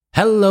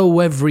Hello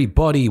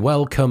everybody,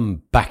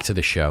 welcome back to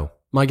the show.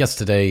 My guest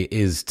today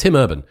is Tim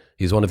Urban.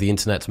 He's one of the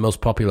internet's most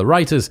popular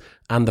writers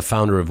and the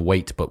founder of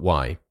Wait But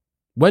Why.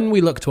 When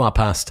we look to our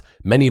past,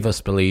 many of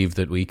us believe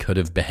that we could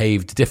have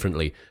behaved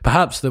differently,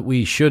 perhaps that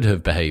we should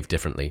have behaved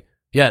differently.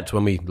 Yet,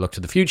 when we look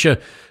to the future,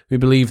 we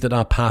believe that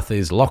our path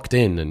is locked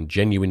in and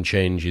genuine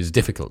change is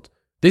difficult.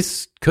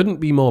 This couldn't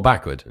be more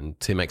backward, and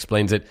Tim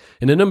explains it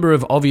in a number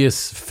of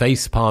obvious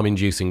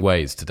face-palm-inducing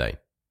ways today.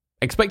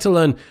 Expect to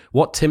learn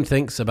what Tim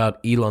thinks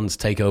about Elon's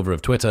takeover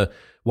of Twitter,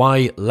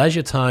 why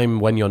leisure time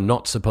when you're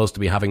not supposed to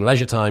be having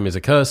leisure time is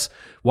a curse,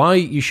 why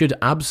you should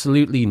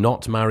absolutely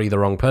not marry the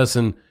wrong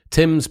person,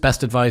 Tim's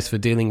best advice for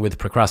dealing with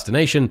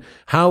procrastination,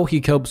 how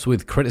he copes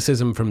with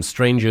criticism from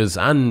strangers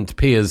and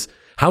peers,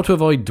 how to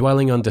avoid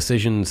dwelling on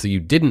decisions that you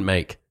didn't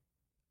make,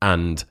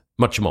 and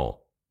much more.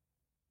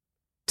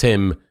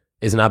 Tim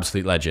is an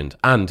absolute legend,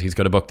 and he's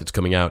got a book that's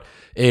coming out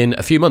in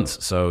a few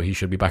months, so he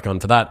should be back on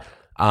for that.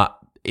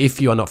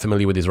 If you are not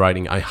familiar with his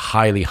writing, I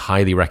highly,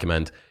 highly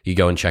recommend you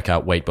go and check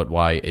out Wait But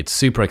Why. It's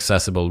super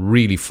accessible,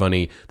 really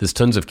funny. There's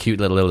tons of cute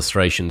little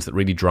illustrations that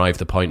really drive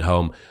the point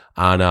home.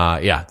 And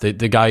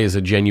the guy is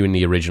a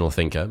genuinely original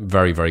thinker.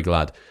 Very, very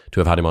glad to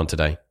have had him on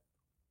today.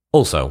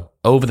 Also,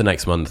 over the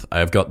next month, I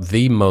have got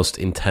the most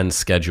intense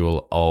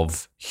schedule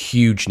of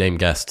huge name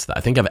guests that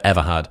I think I've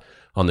ever had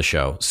on the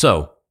show.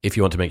 So, if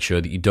you want to make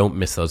sure that you don't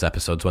miss those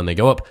episodes when they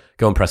go up,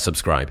 go and press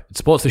subscribe. It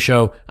supports the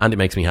show, and it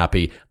makes me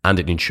happy, and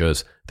it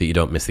ensures that you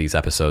don't miss these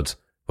episodes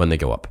when they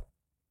go up.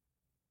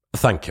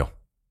 Thank you.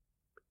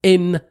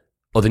 In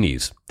other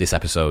news, this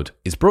episode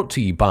is brought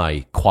to you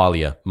by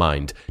Qualia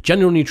Mind.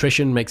 General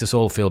nutrition makes us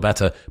all feel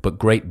better, but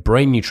great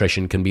brain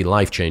nutrition can be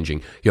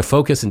life-changing. Your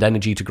focus and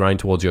energy to grind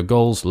towards your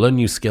goals, learn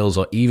new skills,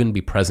 or even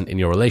be present in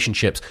your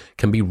relationships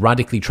can be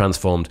radically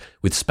transformed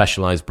with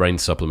specialized brain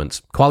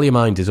supplements. Qualia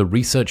Mind is a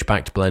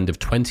research-backed blend of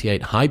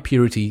 28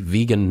 high-purity,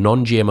 vegan,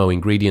 non-GMO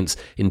ingredients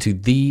into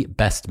the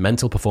best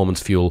mental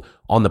performance fuel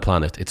on the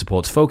planet. It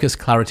supports focus,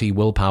 clarity,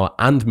 willpower,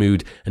 and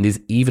mood, and is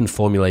even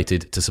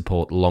formulated to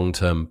support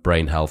long-term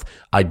brain health.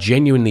 I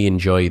genuinely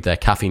enjoy their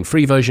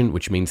caffeine-free version,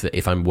 which means that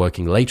if I'm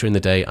working later in the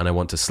day and I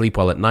want to sleep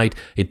well at night,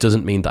 it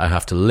doesn't mean that I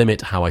have to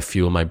limit how I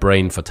fuel my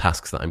brain for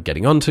tasks that I'm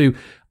getting onto.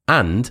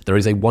 And there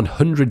is a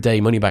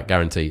 100-day money-back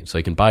guarantee, so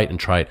you can buy it and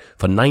try it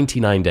for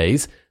 99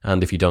 days,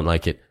 and if you don't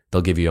like it,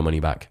 they'll give you your money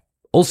back.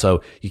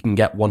 Also, you can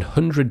get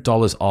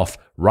 $100 off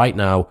right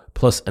now,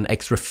 plus an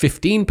extra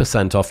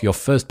 15% off your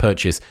first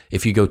purchase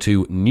if you go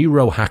to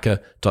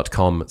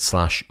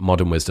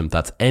neurohacker.com/modernwisdom.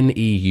 That's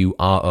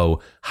NEURO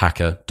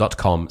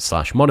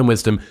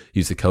hacker.com/modernwisdom.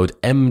 Use the code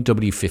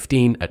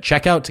MW15 at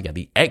checkout to get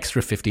the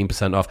extra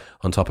 15% off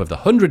on top of the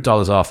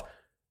 $100 off,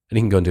 and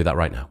you can go and do that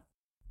right now.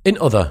 In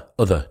other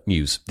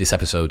news, this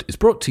episode is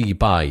brought to you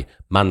by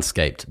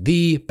Manscaped,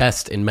 the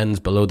best in men's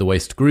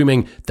below-the-waist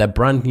grooming. Their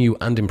brand new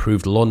and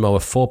improved Lawnmower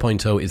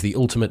 4.0 is the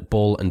ultimate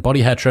ball and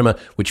body hair trimmer,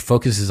 which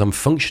focuses on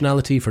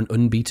functionality for an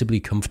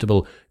unbeatably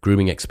comfortable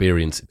grooming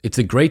experience. It's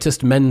the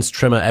greatest men's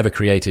trimmer ever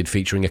created,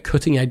 featuring a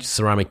cutting-edge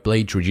ceramic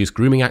blade to reduce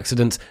grooming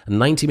accidents, a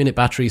 90-minute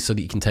battery so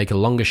that you can take a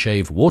longer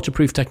shave,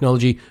 waterproof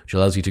technology, which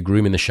allows you to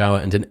groom in the shower,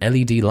 and an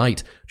LED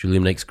light, which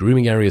illuminates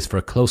grooming areas for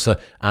a closer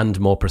and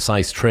more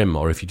precise trim,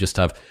 or if you just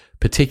have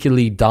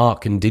particularly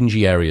dark and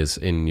dingy areas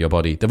in your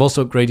body. They've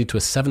also upgraded to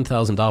a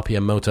 7,000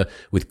 RPM motor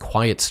with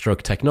quiet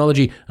stroke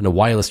technology and a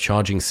wireless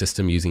charging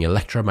system using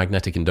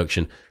electromagnetic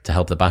induction to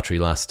help the battery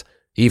last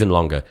even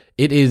longer.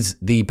 It is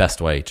the best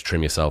way to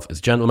trim yourself as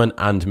a gentleman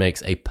and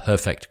makes a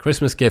perfect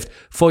Christmas gift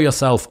for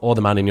yourself or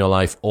the man in your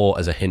life, or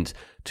as a hint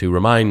to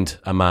remind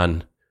a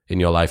man in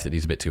your life that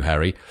he's a bit too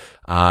hairy.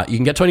 You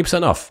can get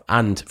 20% off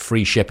and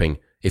free shipping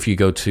if you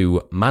go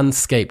to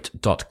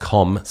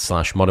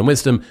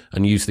manscaped.com/modernwisdom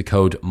and use the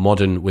code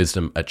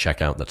modernwisdom at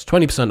checkout. That's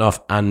 20% off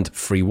and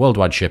free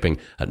worldwide shipping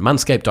at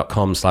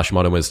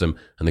manscaped.com/modernwisdom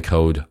and the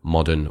code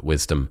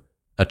modernwisdom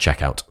at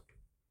checkout.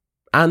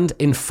 And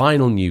in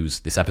final news,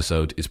 this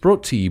episode is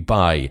brought to you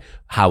by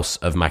House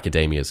of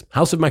Macadamias.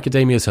 House of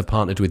Macadamias have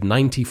partnered with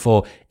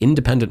 94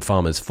 independent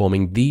farmers,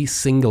 forming the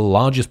single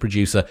largest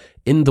producer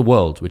in the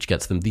world, which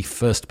gets them the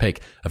first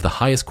pick of the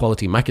highest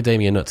quality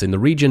macadamia nuts in the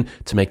region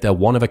to make their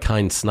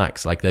one-of-a-kind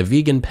snacks, like their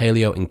vegan,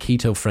 paleo, and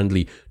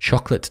keto-friendly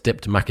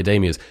chocolate-dipped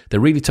macadamias. They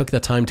really took their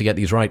time to get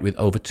these right with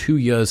over 2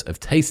 years of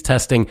taste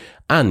testing,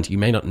 and you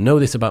may not know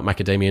this about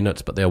macadamia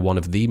nuts, but they are one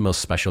of the most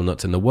special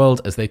nuts in the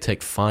world, as they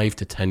take 5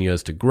 to 10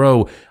 years to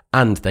grow,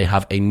 and they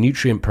have a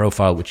nutrient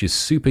profile which is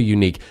super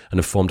unique and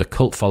have formed a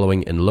cult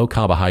following in low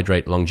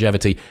carbohydrate,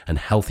 longevity, and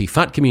healthy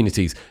fat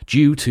communities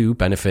due to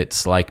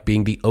benefits like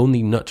being the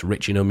only nut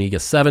rich in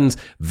omega-7s,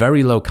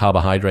 very low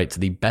carbohydrates,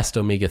 the best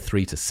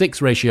omega-3 to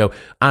 6 ratio,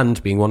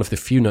 and being one of the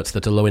few nuts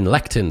that are low in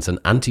lectins, an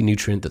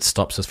anti-nutrient that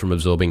stops us from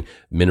absorbing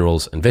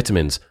minerals and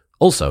vitamins.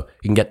 Also,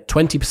 you can get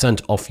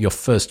 20% off your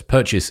first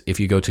purchase if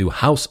you go to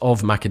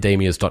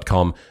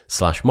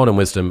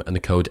houseofmacadamias.com/modernwisdom and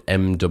the code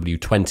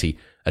MW20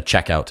 at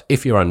checkout.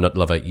 If you're a nut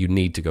lover, you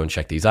need to go and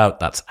check these out.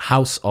 That's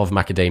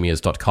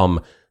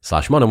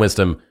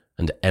houseofmacadamias.com/modernwisdom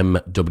and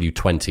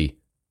MW20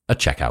 at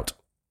checkout.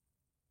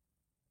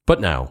 But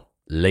now,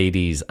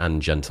 ladies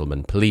and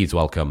gentlemen, please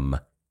welcome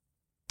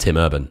Tim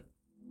Urban.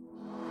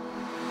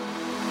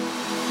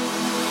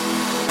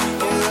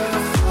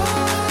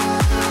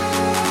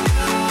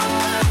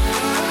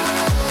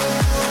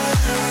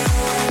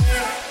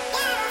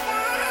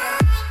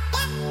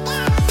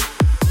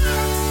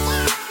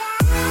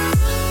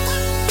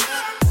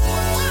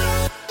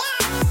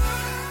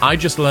 I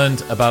just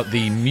learned about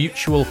the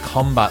mutual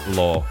combat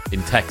law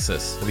in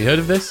Texas. Have you heard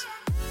of this?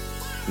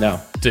 No.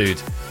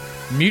 Dude,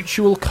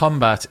 mutual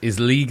combat is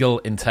legal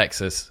in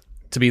Texas.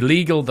 To be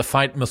legal, the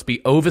fight must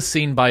be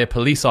overseen by a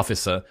police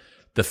officer.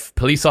 The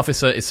police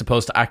officer is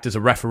supposed to act as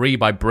a referee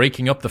by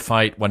breaking up the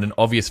fight when an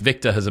obvious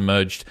victor has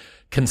emerged.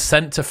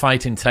 Consent to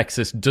fight in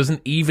Texas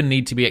doesn't even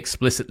need to be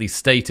explicitly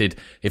stated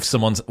if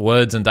someone's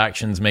words and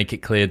actions make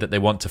it clear that they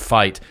want to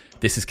fight.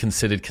 This is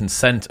considered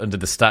consent under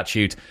the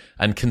statute.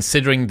 And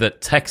considering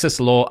that Texas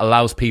law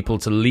allows people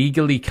to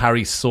legally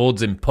carry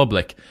swords in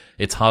public,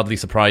 it's hardly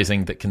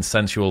surprising that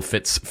consensual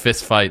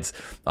fist fights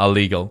are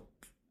legal.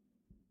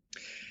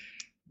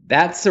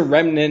 That's a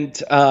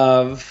remnant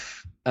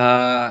of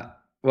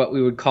what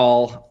we would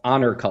call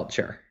honor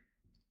culture.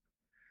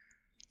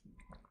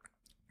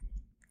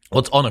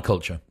 What's honor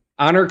culture?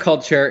 Honor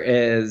culture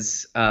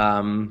is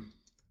a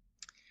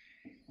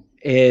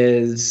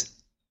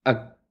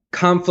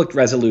conflict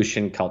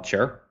resolution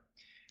culture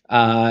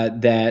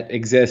that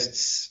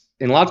exists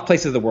in lots of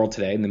places of the world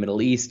today. In the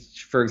Middle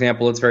East, for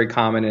example, it's very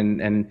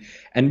common,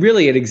 and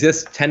really it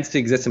tends to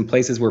exist in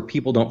places where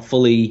people don't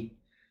fully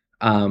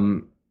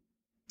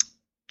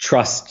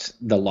trust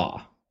the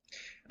law,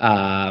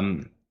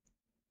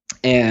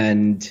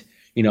 and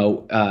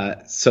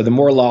so the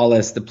more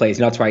lawless the place,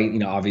 that's why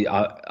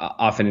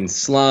often in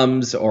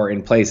slums or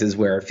in places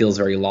where it feels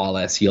very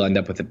lawless, you'll end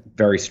up with a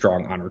very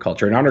strong honor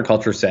culture. And honor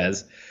culture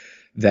says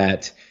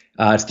that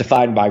it's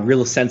defined by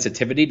real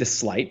sensitivity to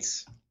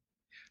slights,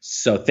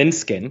 so thin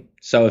skin.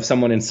 So if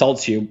someone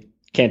insults you,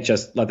 can't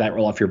just let that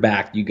roll off your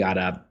back. You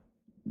gotta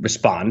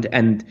respond,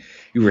 and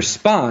you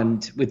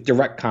respond with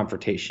direct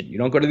confrontation. You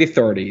don't go to the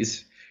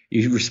authorities.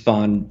 You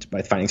respond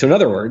by fighting. So in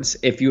other words,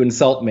 if you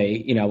insult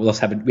me, we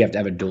have to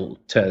have a duel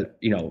to,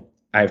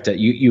 I have to,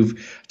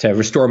 you've to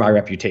restore my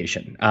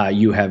reputation.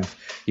 You've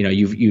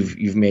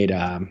made,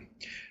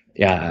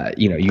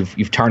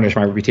 you've tarnished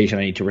my reputation.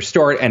 I need to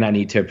restore it, and I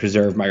need to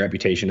preserve my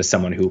reputation as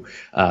someone who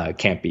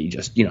can't be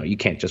just, you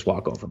can't just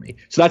walk over me.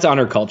 So that's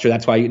honor culture.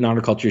 That's why in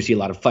honor culture you see a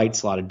lot of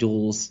fights, a lot of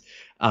duels,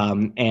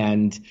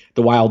 and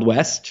the Wild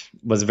West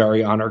was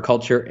very honor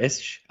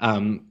culture-ish.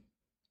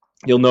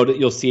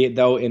 You'll see it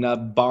though in a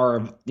bar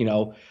of,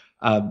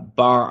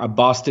 a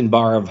Boston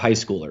bar of high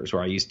schoolers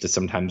where I used to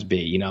sometimes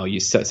be.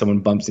 Someone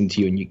bumps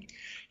into you and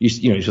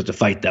you're supposed to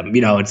fight them.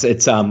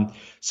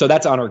 So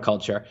that's honor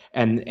culture,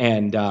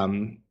 and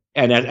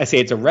I say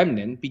it's a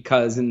remnant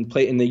because in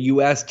the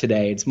U.S.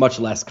 today it's much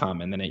less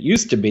common than it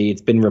used to be.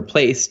 It's been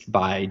replaced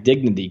by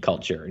dignity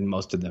culture in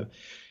most of the,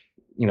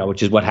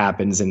 which is what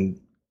happens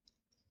in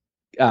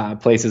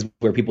places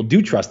where people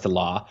do trust the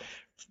law.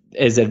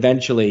 Is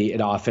eventually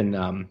it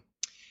often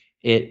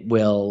it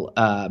will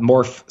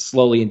morph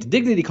slowly into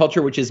dignity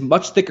culture, which is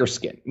much thicker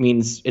skin. It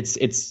means it's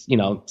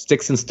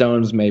sticks and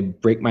stones may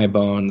break my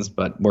bones,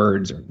 but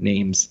words or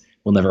names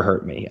will never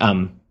hurt me.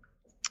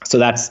 So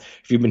that's,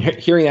 if you've been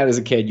hearing that as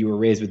a kid, you were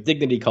raised with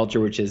dignity culture,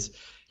 which is,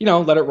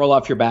 let it roll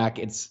off your back.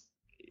 It's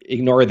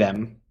ignore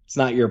them. It's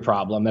not your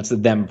problem. That's the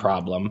them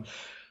problem.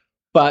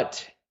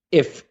 But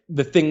if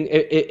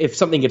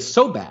something gets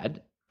so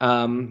bad,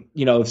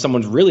 if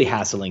someone's really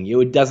hassling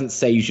you, it doesn't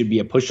say you should be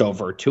a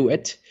pushover to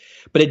it,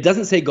 but it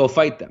doesn't say go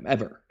fight them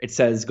ever. It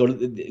says go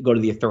to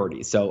the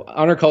authorities. So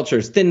honor culture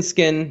is thin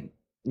skin,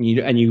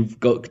 and you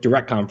go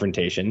direct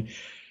confrontation.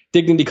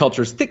 Dignity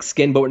culture is thick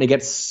skin, but when it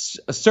gets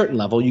a certain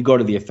level, you go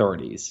to the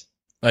authorities.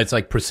 It's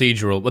like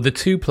procedural. Well, the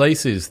two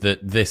places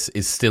that this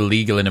is still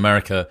legal in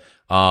America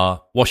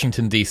are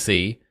Washington,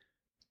 D.C.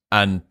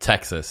 and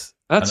Texas.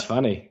 That's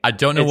funny. I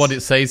don't know what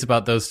it says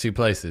about those two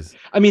places.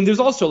 I mean, there's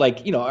also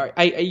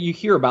you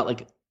hear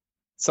about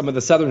some of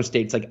the southern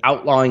states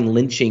outlawing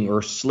lynching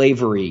or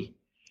slavery,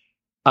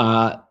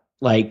 in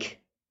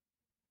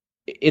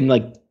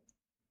the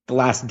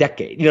last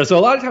decade. So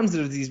a lot of times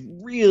there's these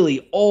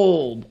really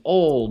old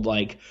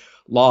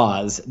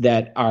laws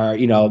that are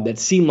that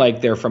seem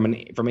like they're from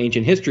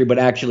ancient history, but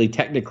actually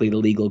technically the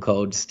legal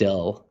code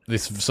still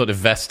this sort of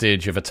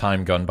vestige of a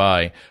time gone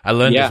by. I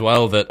learned as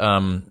well that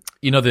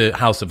the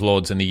House of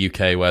Lords in the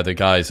UK, where the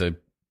guys are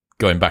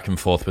going back and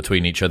forth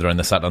between each other and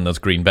they're sat on those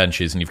green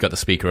benches, and you've got the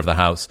Speaker of the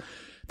House.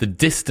 The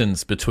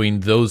distance between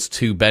those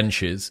two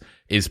benches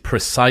is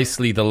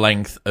precisely the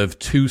length of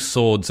two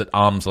swords at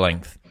arm's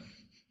length.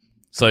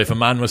 So if a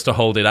man was to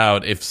hold it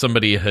out, if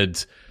somebody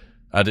had,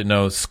 I don't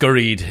know,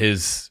 scurried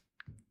his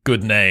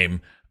good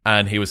name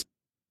and he was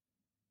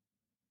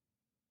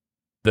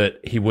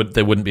they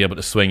wouldn't be able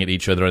to swing at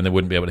each other and they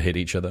wouldn't be able to hit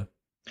each other.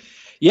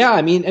 Yeah,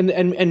 I mean,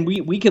 and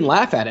we can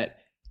laugh at it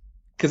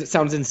because it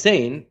sounds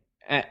insane.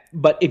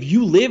 But if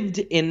you lived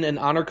in an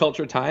honor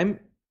culture time,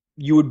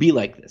 you would be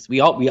like this.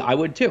 I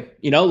would too.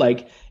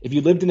 Like if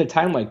you lived in a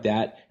time like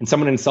that and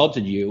someone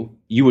insulted you,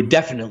 you would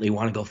definitely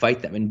want to go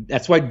fight them. And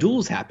that's why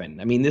duels happen.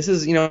 I mean, this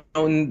is,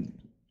 in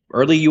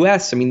early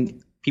US, I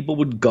mean, people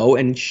would go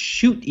and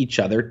shoot each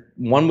other.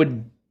 One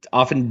would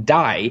often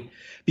die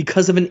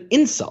because of an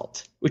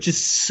insult, which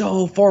is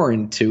so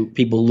foreign to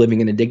people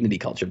living in a dignity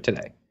culture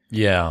today.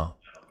 Yeah.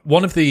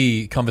 One of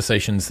the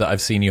conversations that I've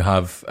seen you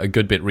have a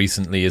good bit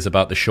recently is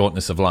about the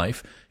shortness of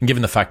life. And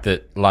given the fact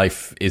that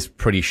life is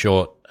pretty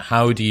short,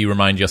 how do you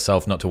remind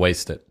yourself not to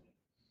waste it?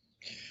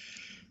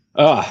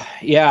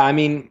 Yeah. I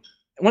mean,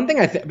 one thing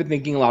I've been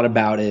thinking a lot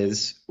about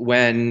is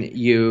when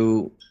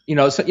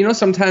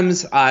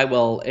sometimes I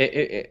will,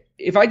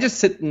 if I just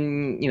sit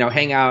and,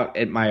 hang out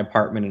at my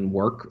apartment and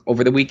work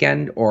over the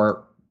weekend,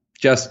 or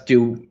just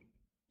do,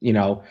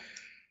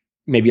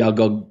 maybe I'll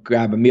go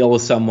grab a meal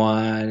with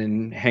someone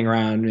and hang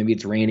around. Maybe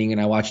it's raining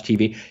and I watch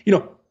TV.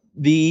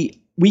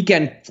 The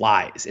weekend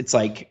flies. It's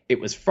like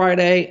it was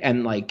Friday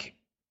and like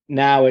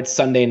now it's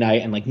Sunday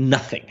night and like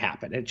nothing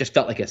happened. It just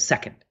felt like a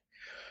second.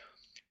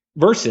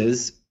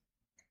 Versus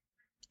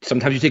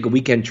sometimes you take a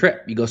weekend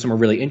trip. You go somewhere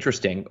really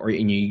interesting, or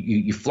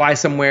you fly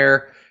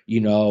somewhere,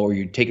 or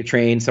you take a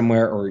train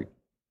somewhere,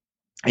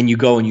 and you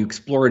go and you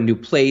explore a new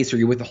place, or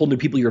you're with a whole new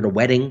people. You're at a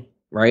wedding,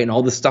 right? And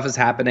all this stuff is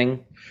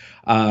happening.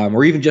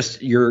 Or even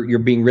just you're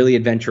being really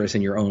adventurous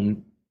in your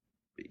own,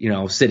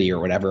 city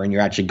or whatever, and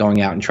you're actually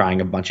going out and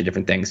trying a bunch of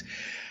different things.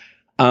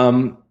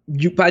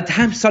 By the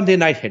time Sunday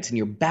night hits and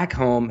you're back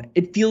home,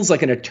 it feels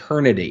like an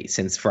eternity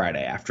since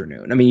Friday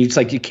afternoon. I mean, it's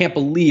like you can't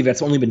believe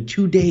it's only been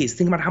 2 days.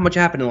 Think about how much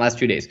happened in the last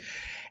 2 days.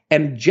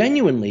 And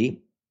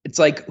genuinely, it's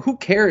like, who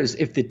cares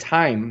if the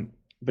time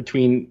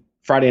between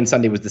Friday and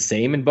Sunday was the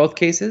same in both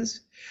cases?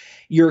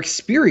 Your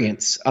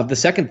experience of the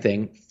second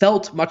thing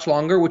felt much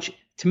longer, which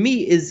to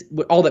me is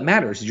all that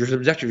matters. Is your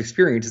subjective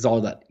experience is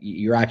all that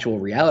your actual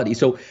reality.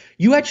 So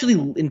you actually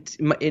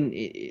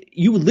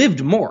you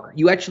lived more.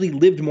 You actually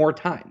lived more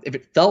time. If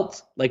it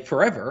felt like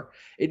forever,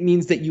 it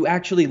means that you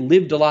actually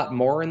lived a lot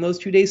more in those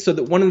 2 days. So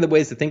that one of the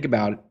ways to think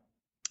about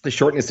the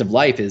shortness of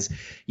life is,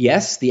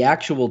 yes, the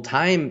actual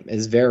time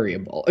is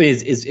variable,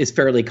 is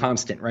fairly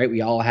constant, right? We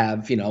all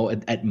have,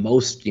 at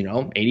most,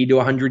 80 to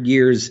 100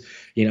 years,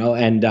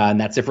 and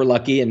that's if we're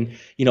lucky. And,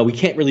 we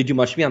can't really do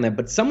much beyond that.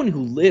 But someone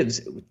who lives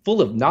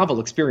full of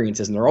novel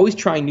experiences, and they're always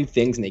trying new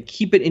things, and they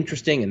keep it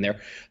interesting, and they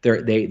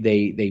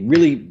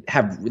really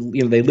have,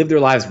 they live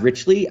their lives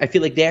richly. I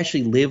feel like they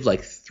actually live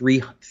like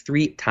three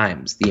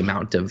times the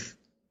amount of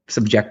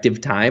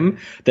subjective time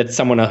that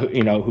someone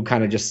who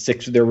kind of just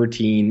sticks to their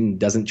routine,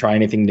 doesn't try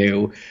anything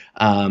new.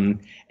 I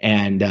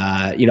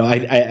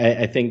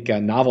think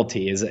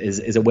novelty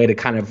is a way to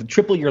kind of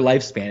triple your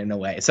lifespan in a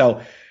way. So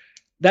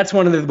that's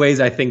one of the ways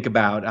I think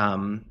about.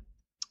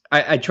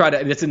 I try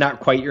to. This is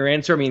not quite your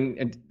answer. I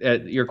mean,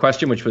 your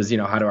question, which was,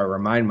 how do I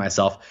remind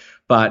myself?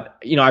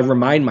 But I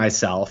remind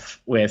myself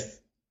with.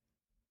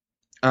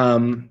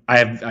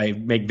 I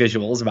make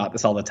visuals about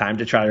this all the time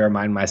to try to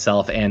remind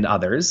myself and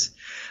others.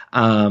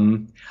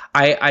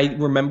 I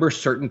remember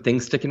certain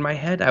things stick in my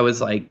head. I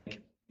was like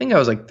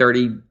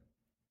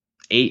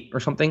 38 or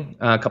something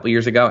a couple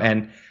years ago,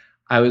 and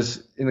I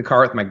was in the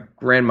car with my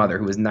grandmother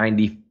who was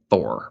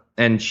 94,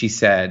 and she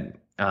said,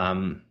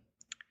 I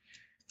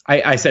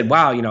said,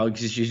 wow,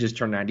 she just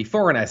turned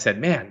 94, and I said,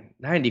 man,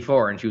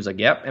 94, and she was like,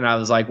 yep, and I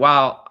was like,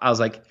 wow, I was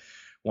like,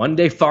 one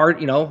day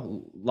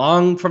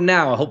long from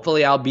now,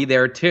 hopefully I'll be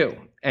there too.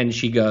 And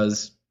she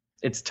goes,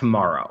 it's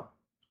tomorrow.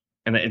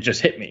 And it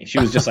just hit me. She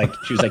was like,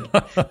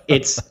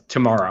 it's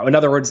tomorrow. In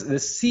other words,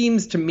 this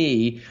seems to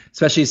me,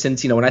 especially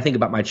since, when I think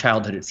about my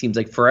childhood, it seems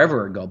like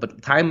forever ago,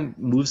 but time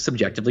moves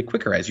subjectively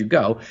quicker as you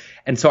go.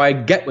 And so I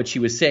get what she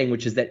was saying,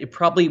 which is that it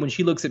probably, when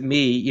she looks at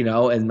me,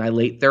 in my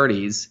late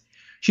 30s,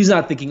 she's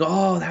not thinking,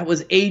 oh, that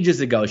was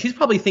ages ago. She's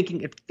probably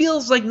thinking, it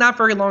feels like not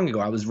very long ago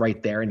I was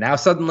right there. And now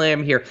suddenly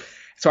I'm here.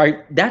 So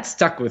that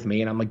stuck with me,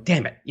 and I'm like,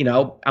 damn it,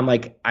 I'm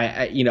like,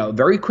 I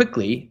very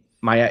quickly,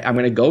 I'm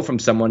going to go from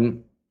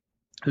someone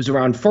who's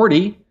around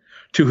 40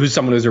 to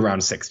someone who's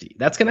around 60.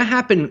 That's going to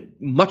happen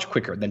much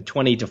quicker than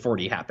 20 to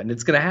 40 happened.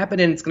 It's going to happen,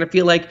 and it's going to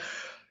feel like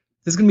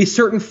there's going to be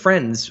certain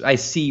friends I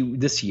see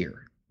this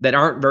year that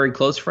aren't very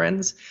close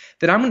friends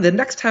that the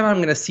next time I'm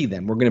going to see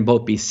them, we're going to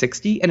both be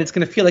 60, and it's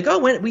going to feel like,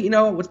 oh,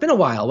 it's been a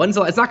while. It's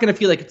not going to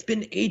feel like it's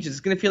been ages. It's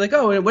going to feel like,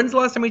 oh, when's the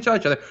last time we saw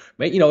each other?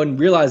 Right? And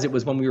realize it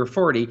was when we were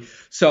 40.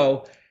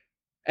 So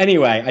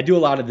anyway, I do a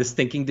lot of this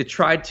thinking to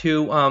try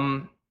to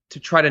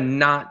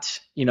not,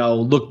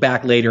 look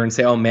back later and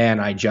say, oh man,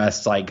 I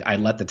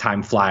let the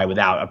time fly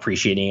without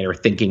appreciating it or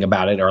thinking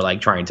about it, or like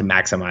trying to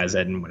maximize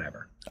it and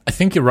whatever. I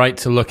think you're right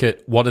to look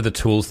at what are the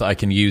tools that I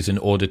can use in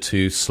order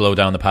to slow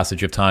down the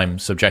passage of time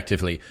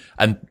subjectively.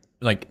 And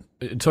like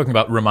talking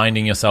about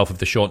reminding yourself of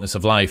the shortness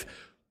of life,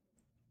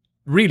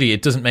 really,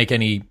 it doesn't make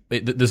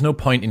there's no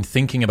point in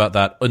thinking about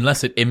that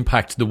unless it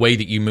impacts the way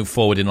that you move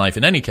forward in life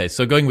in any case.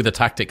 So going with a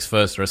tactics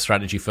first or a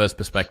strategy first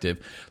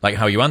perspective, like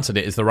how you answered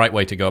it, is the right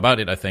way to go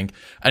about it, I think.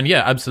 And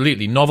yeah,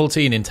 absolutely.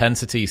 Novelty and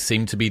intensity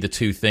seem to be the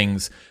two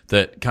things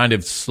that kind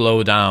of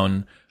slow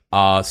down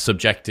our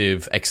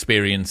subjective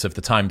experience of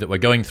the time that we're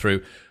going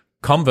through.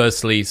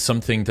 Conversely,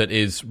 something that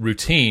is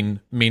routine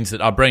means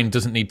that our brain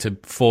doesn't need to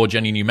forge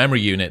any new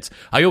memory units.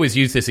 I always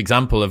use this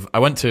example of, I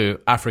went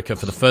to Africa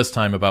for the first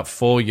time about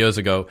 4 years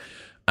ago,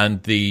 and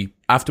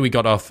after we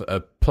got off a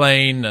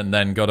plane and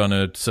then got on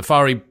a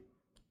safari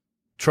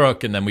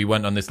truck, and then we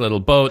went on this little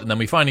boat, and then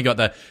we finally got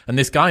there, and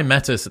this guy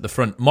met us at the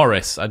front,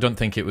 Morris. I don't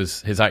think it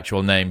was his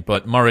actual name,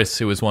 but Morris,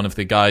 who was one of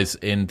the guys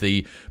in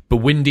the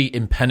Bwindi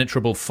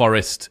impenetrable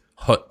forest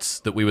huts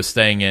that we were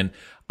staying in.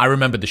 I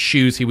remember the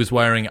shoes he was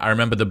wearing. I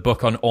remember the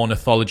book on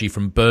ornithology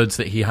from birds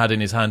that he had in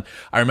his hand.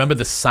 I remember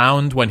the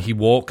sound when he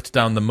walked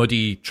down the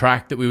muddy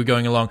track that we were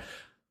going along.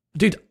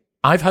 Dude,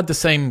 I've had the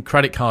same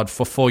credit card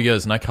for 4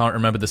 years, and I can't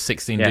remember the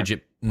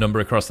 16-digit number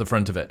across the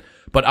front of it.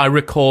 But I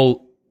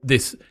recall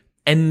this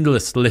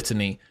endless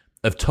litany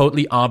of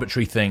totally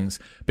arbitrary things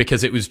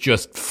because it was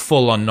just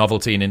full on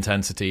novelty and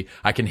intensity.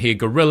 I can hear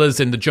gorillas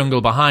in the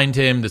jungle behind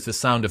him. There's the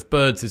sound of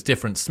birds. There's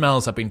different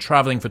smells. I've been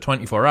traveling for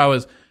 24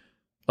 hours.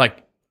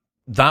 Like,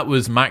 that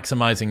was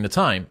maximizing the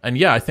time. And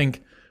yeah, I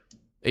think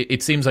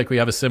it seems like we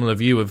have a similar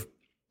view of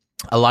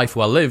a life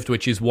well lived,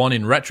 which is one,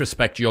 in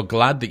retrospect, you're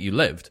glad that you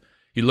lived.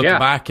 You look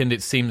back and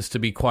it seems to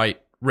be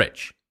quite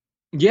rich.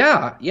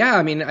 Yeah.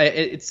 I mean,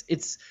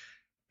 it's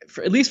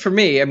at least for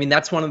me, I mean,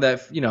 that's one of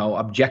the,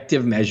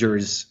 objective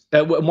measures,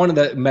 one of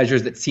the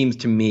measures that seems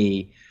to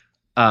me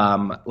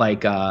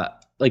like a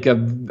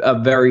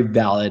very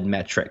valid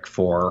metric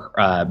for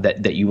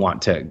that you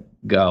want to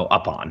go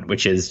up on,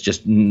 which is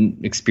just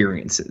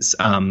experiences.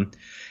 And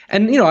I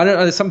don't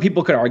know, some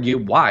people could argue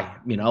why,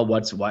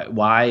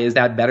 why is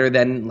that better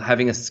than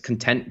having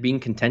being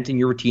content in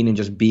your routine and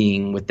just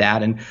being with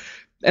that?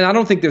 And I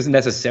don't think there's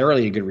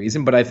necessarily a good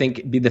reason, but I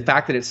think the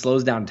fact that it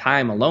slows down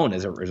time alone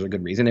is a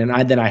good reason. And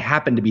I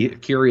happen to be a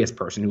curious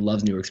person who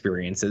loves new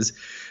experiences.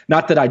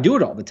 Not that I do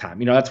it all the time.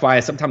 That's why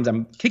sometimes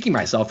I'm kicking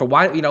myself for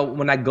why,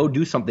 when I go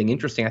do something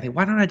interesting, I think,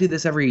 why don't I do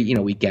this every,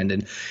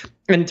 weekend?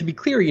 And to be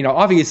clear,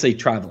 obviously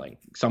traveling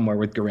somewhere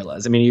with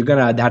gorillas, I mean,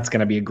 that's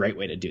going to be a great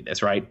way to do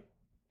this, right?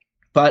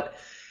 But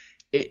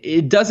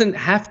it doesn't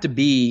have to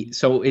be.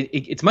 So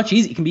it's much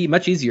easier. It can be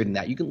much easier than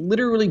that. You can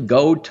literally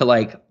go to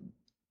I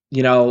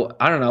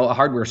don't know, a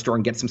hardware store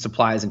and get some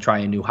supplies and try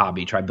a new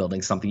hobby, try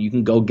building something. You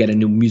can go get a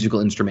new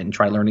musical instrument and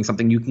try learning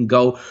something. You can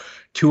go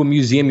to a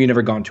museum you've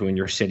never gone to in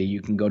your city.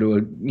 You can go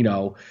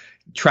to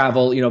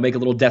travel, make a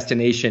little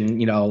destination,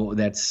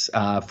 that's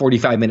a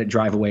 45-minute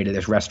drive away to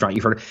this restaurant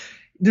you've heard of.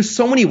 There's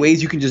so many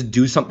ways you can just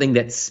do something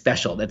that's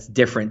special, that's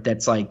different,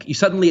 that's like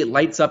it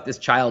lights up this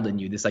child in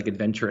you, this like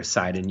adventurous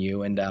side in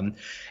you. And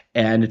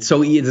it's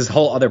so this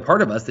whole other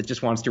part of us that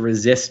just wants to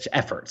resist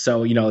effort.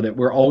 So, that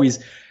we're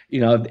always,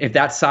 if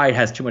that side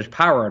has too much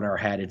power in our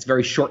head, it's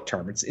very short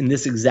term. It's in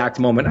this exact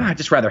moment. I'd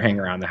just rather hang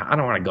around the house. I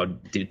don't want to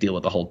go deal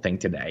with the whole thing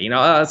today,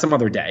 some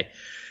other day.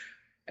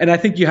 And I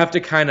think you have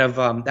to kind of,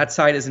 that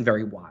side isn't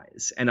very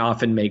wise and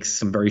often makes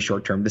some very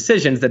short-term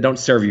decisions that don't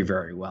serve you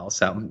very well.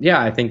 So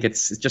yeah, I think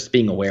it's just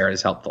being aware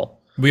is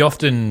helpful. We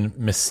often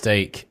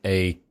mistake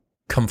a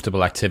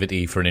comfortable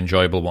activity for an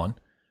enjoyable one.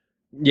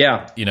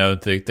 Yeah.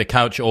 The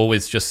couch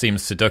always just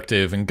seems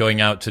seductive, and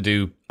going out to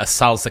do a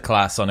salsa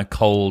class on a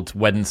cold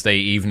Wednesday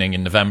evening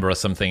in November or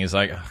something is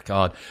like, oh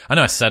God, I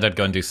know I said I'd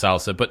go and do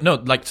salsa, but no,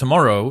 like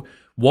tomorrow,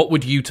 what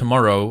would you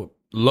tomorrow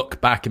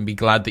look back and be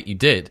glad that you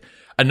did?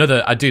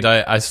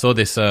 I saw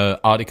this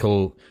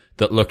article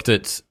that looked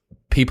at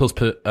people's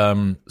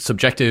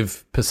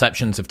subjective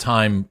perceptions of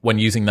time when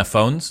using their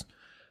phones.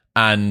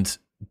 And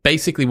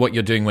basically what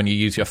you're doing when you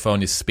use your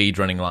phone is speed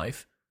running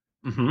life.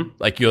 Mm-hmm.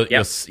 Like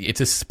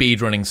it's a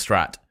speed running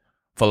strat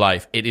for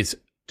life. It is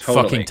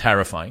fucking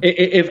terrifying.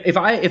 If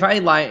I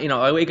lie,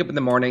 I wake up in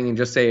the morning and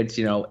just say it's,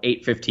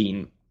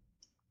 8:15.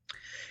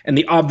 And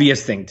the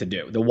obvious thing to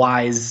do, the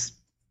wise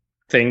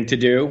thing to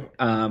do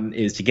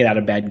is to get out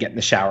of bed, get in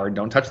the shower,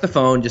 don't touch the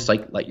phone, just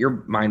like let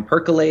your mind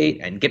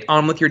percolate and get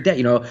on with your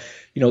day.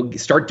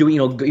 Start doing,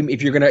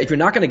 if you're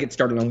not gonna get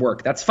started on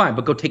work, that's fine,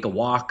 but go take a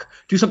walk,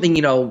 do something,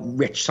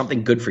 rich,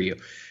 something good for you.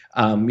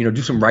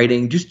 Do some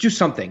writing, just do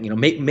something,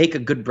 make a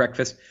good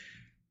breakfast.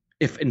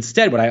 If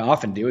instead, what I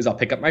often do is I'll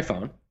pick up my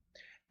phone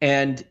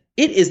and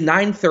it is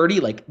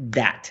 9:30,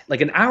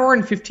 like an hour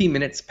and 15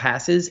 minutes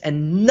passes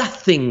and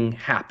nothing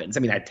happens. I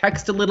mean, I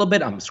text a little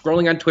bit, I'm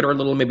scrolling on Twitter a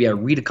little, maybe I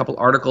read a couple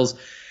articles,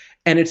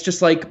 and it's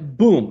just like,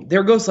 boom,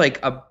 there goes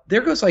like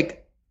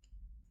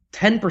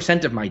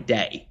 10% of my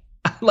day.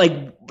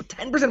 Like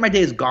 10% of my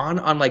day is gone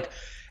on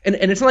and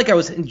it's not like I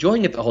was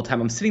enjoying it the whole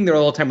time. I'm sitting there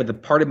all the time with a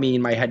part of me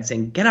in my head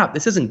saying, get up,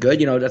 this isn't good.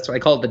 That's what I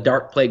call it, the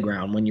dark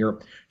playground. When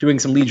you're doing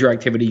some leisure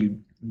activity,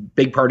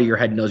 big part of your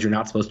head knows you're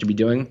not supposed to be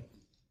doing.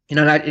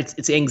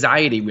 It's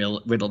anxiety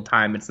riddled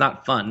time. It's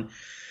not fun.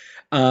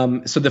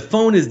 So the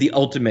phone is the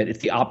ultimate. It's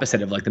the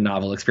opposite of the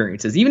novel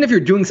experiences. Even if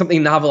you're doing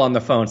something novel on the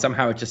phone,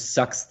 somehow it just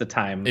sucks the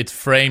time. It's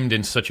framed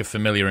in such a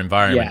familiar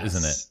environment,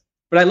 isn't it?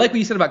 But I like what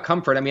you said about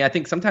comfort. I mean, I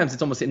think sometimes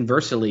it's almost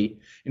inversely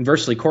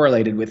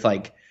correlated with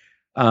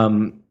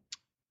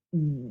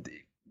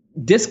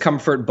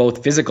discomfort,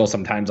 both physical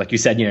sometimes, like you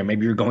said,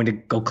 maybe you're going to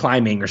go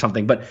climbing or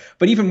something, but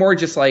even more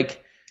just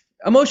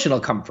emotional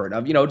comfort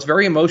of, it's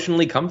very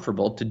emotionally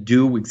comfortable to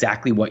do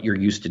exactly what you're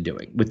used to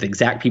doing with the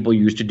exact people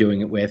you're used to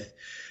doing it with.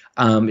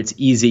 It's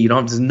easy.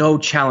 There's no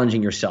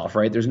challenging yourself,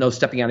 right? There's no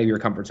stepping out of your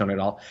comfort zone at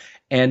all.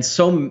 And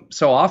so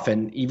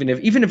often, even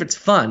if it's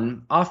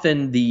fun,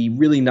 often the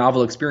really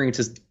novel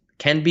experiences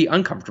can be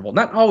uncomfortable.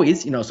 Not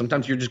always,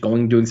 sometimes you're just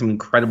doing some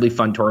incredibly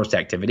fun tourist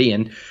activity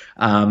and,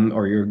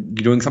 or you're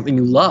doing something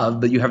you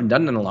love, but you haven't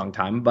done in a long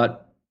time.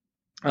 But,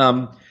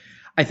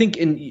 I think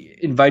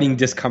inviting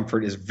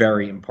discomfort is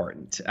very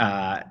important.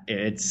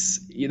 It's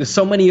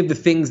so many of the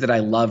things that I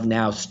love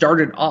now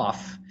started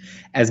off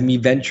as me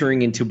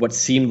venturing into what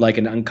seemed like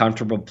an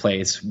uncomfortable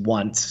place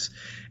once,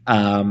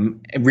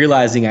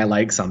 realizing I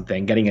like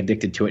something, getting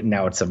addicted to it, and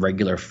now it's a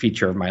regular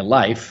feature of my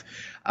life.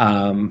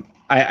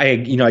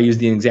 I use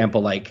the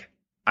example, like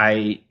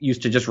I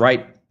used to just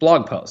write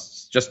blog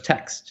posts, just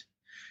text.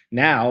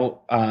 Now,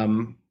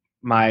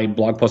 my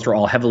blog posts are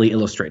all heavily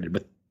illustrated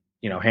with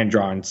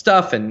hand-drawn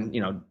stuff and,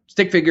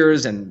 stick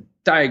figures and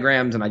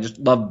diagrams. And I just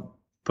love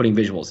putting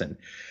visuals in.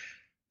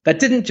 That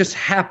didn't just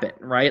happen,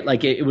 right?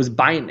 Like it was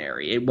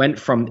binary. It went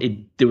from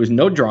there was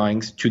no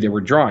drawings to there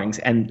were drawings.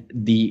 And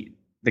the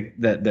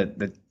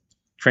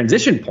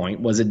transition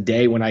point was a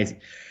day when I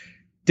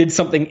did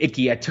something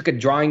icky. I took a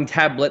drawing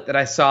tablet that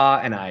I saw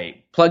and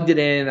I plugged it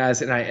in. I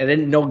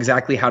didn't know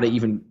exactly how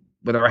to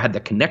whether I had the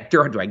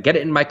connector. Do I get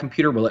it in my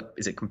computer?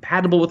 Is it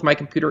compatible with my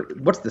computer?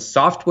 What's the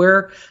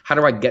software? How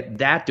do I get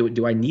that?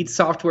 Do I need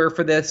software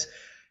for this?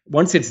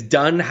 Once it's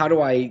done, how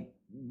do I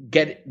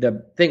get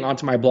the thing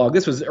onto my blog?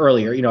 This was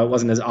earlier, it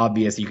wasn't as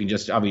obvious. You can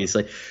just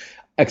obviously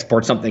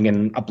export something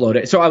and upload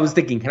it. So I was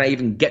thinking, can I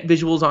even get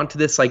visuals onto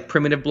this like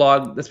primitive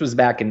blog? This was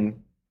back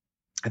in,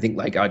 I think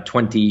like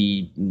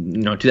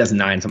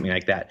 2009, something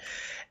like that.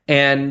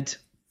 And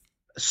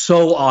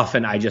so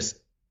often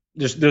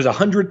there's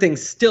 100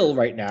 things still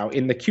right now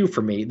in the queue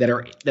for me that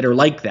are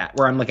like that,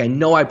 where I'm like, I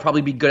know I'd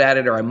probably be good at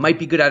it, or I might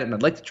be good at it and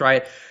I'd like to try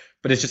it,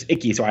 but it's just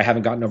icky. So I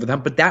haven't gotten over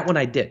them. But that one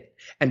I did.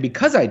 And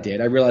because I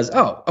did, I realized,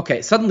 oh,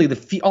 okay, suddenly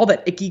all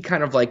that icky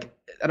kind of like,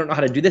 I don't know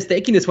how to do this, the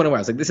ickiness went away. I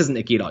was like, this isn't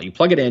icky at all. You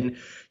plug it in,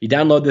 you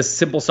download this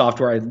simple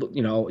software,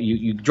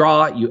 you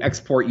draw, you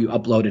export, you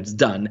upload, it's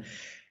done.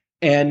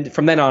 And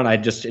from then on,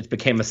 it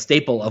became a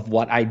staple of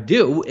what I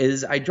do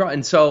is I draw.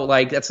 And so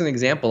like, that's an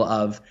example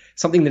of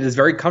something that is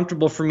very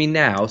comfortable for me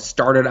now,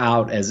 started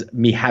out as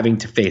me having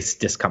to face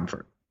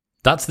discomfort.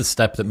 That's the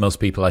step that most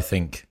people, I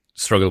think,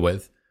 struggle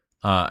with.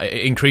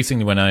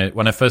 Increasingly, when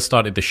I first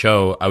started the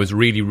show, I was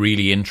really,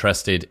 really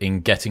interested in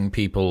getting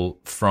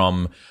people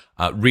from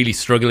really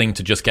struggling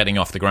to just getting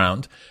off the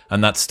ground.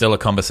 And that's still a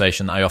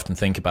conversation that I often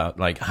think about.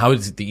 Like, how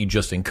is it that you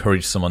just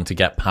encourage someone to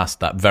get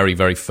past that very,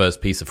 very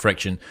first piece of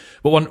friction?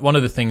 But one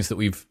of the things that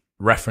we've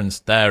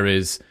referenced there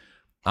is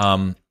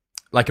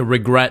like a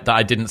regret that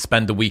I didn't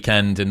spend the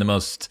weekend in the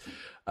most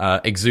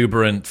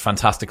exuberant,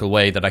 fantastical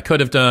way that I could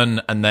have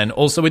done. And then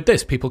also with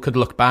this, people could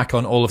look back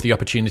on all of the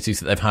opportunities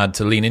that they've had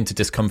to lean into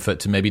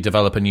discomfort to maybe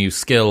develop a new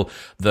skill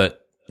that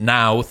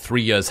now,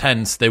 3 years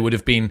hence, they would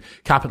have been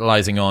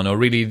capitalizing on or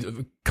really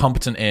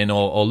competent in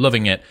or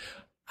loving it.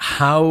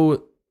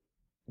 How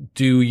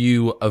do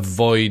you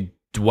avoid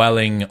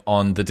dwelling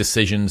on the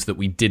decisions that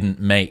we didn't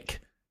make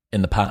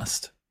in the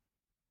past?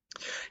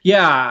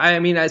 Yeah, I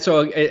mean,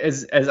 so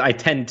as I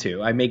tend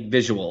to, I make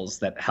visuals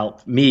that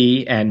help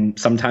me and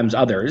sometimes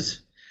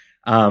others,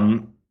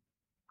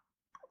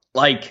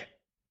 like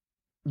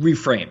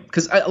reframe.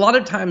 Because a lot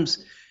of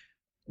times,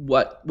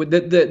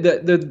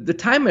 the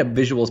time a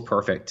visual is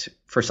perfect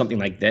for something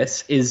like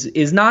this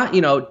is not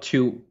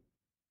to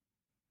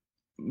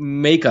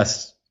make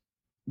us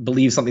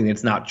believe something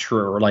that's not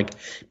true or like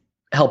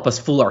help us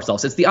fool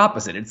ourselves. It's the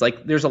opposite. It's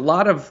like there's a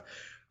lot of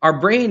our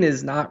brain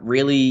is not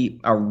really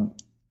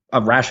a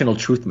rational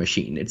truth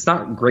machine. It's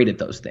not great at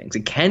those things.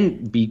 It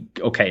can be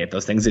okay at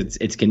those things.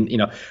 It can,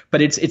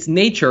 but its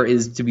nature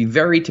is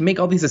to make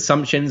all these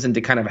assumptions and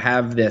to kind of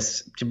have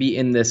this, to be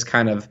in this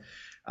kind of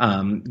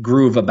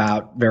groove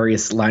about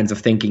various lines of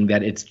thinking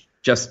that it's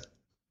just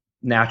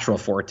natural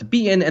for it to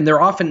be in, and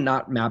they're often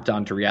not mapped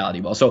onto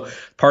reality well. So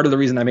part of the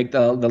reason I make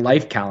the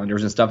life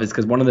calendars and stuff is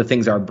because one of the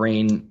things our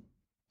brain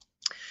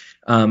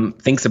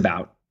thinks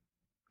about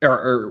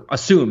or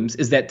assumes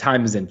is that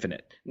time is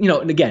infinite.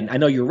 And again, I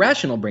know your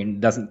rational brain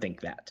doesn't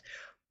think that,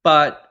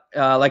 but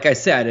like I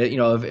said,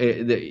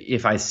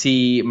 if I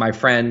see my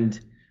friend,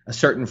 a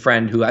certain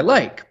friend who I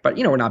like, but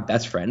we're not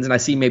best friends, and I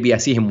see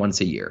him once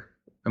a year,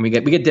 and we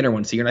get dinner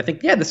once a year, and I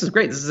think, yeah, this is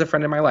great. This is a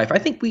friend in my life. I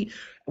think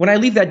when I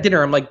leave that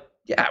dinner, I'm like,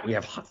 yeah, we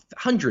have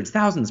hundreds,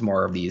 thousands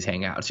more of these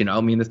hangouts.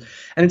 I mean,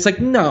 and it's like,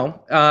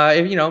 no,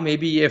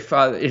 maybe if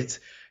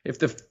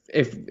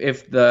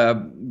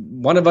the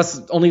one of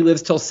us only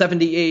lives till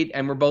 78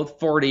 and we're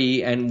both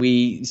 40 and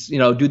we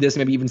do this,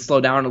 maybe even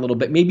slow down a little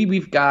bit, maybe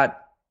we've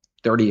got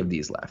 30 of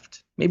these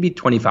left, maybe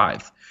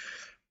 25.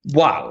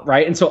 Wow,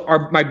 right? And so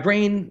our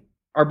brains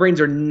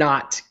are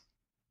not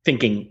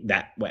thinking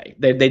that way.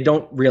 They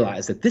don't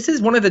realize that this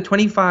is one of the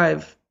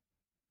 25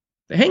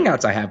 the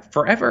hangouts I have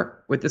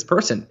forever with this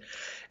person.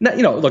 Now,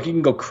 you know, look, you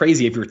can go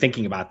crazy if you're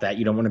thinking about that.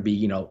 You don't want to be,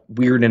 you know,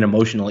 weird and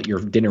emotional at your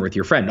dinner with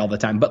your friend all the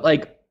time. But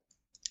like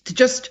to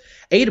just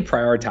A, to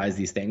prioritize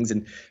these things,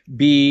 and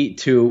B,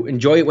 to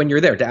enjoy it when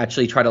you're there, to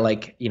actually try to,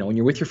 like, you know, when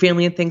you're with your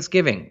family at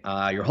Thanksgiving,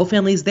 your whole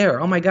family's there.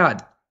 Oh my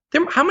God.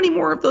 How many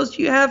more of those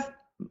do you have?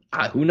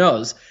 Who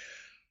knows?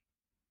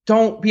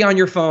 Don't be on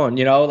your phone,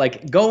 you know,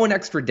 like go an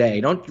extra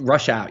day. Don't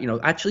rush out, you know,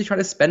 actually try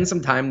to spend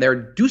some time there.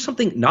 Do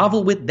something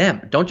novel with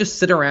them. Don't just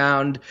sit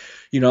around,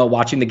 you know,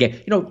 watching the game,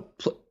 you know,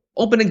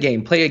 open a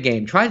game, play a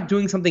game, try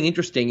doing something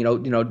interesting, you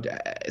know,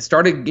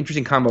 start an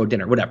interesting combo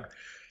dinner, whatever.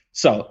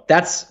 So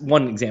that's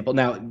one example.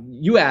 Now,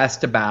 you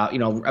asked about, you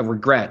know, a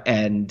regret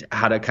and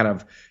how to kind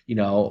of, you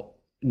know,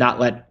 not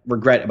let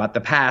regret about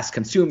the past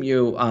consume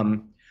you.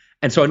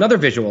 And so another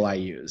visual I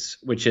use,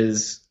 which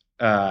is,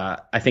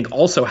 I think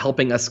also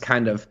helping us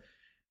kind of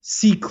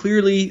see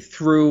clearly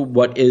through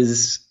what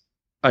is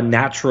a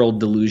natural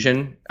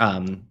delusion,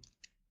 I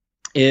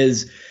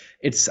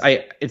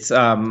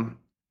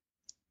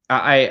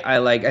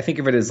think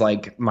of it as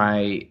like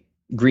my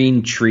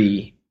green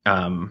tree,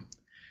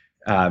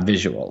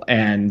 visual.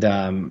 And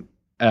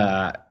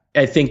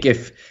I think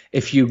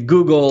if you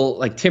Google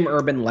like Tim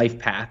Urban life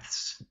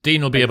paths,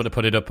 Dean will be able to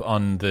put it up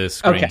on the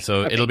screen. Okay,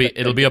 so okay,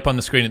 it'll be up on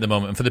the screen at the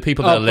moment. And for the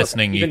people that are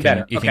listening, you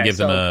can give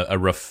them a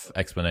rough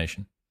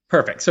explanation.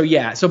 Perfect. So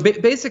yeah, so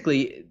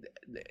basically,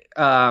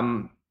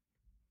 when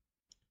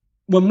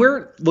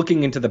we're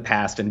looking into the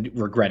past and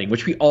regretting,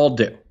 which we all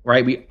do,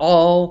 right? We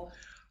all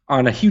are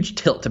on a huge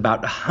tilt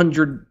about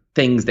 100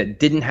 things that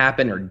didn't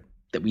happen, or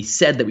that we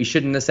said that we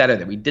shouldn't have said, or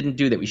that we didn't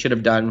do that we should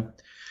have done,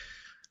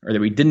 or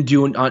that we didn't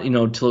do, you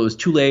know, until it was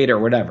too late or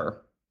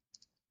whatever.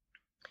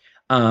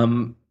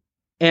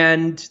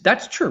 And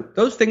that's true.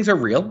 Those things are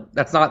real.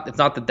 It's not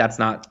that that's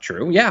not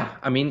true. Yeah.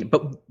 I mean,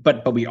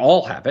 but we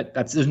all have it.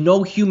 There's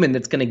no human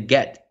that's going to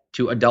get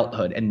to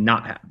adulthood and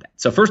not have that.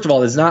 So first of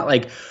all, it's not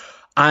like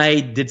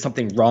I did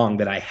something wrong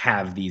that I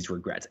have these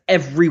regrets.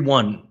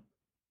 Everyone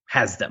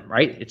has them,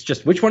 right? It's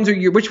just which ones do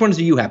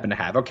you happen to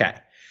have? Okay.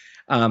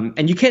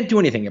 And you can't do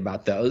anything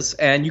about those,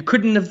 and you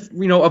couldn't have,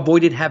 you know,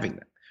 avoided having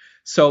them.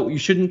 So you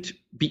shouldn't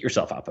beat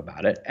yourself up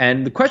about it.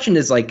 And the question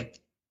is, like,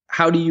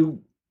 how do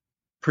you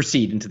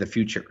proceed into the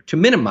future to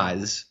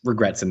minimize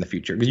regrets in the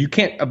future? Because you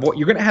can't avoid,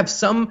 you're going to have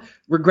some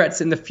regrets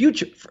in the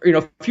future. You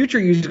know, future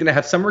you're going to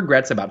have some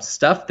regrets about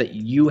stuff that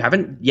you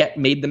haven't yet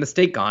made the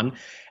mistake on.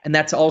 And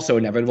that's also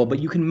inevitable, but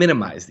you can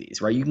minimize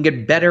these, right? You can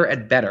get better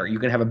at better. You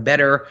can have a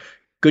better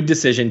good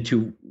decision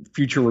to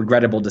future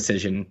regrettable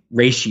decision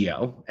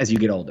ratio as you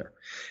get older.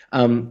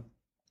 And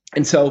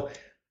so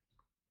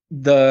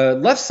the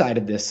left side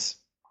of this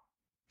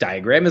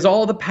diagram is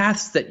all the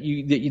paths that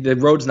the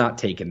road's not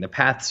taken, the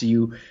paths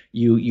you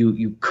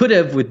could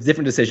have with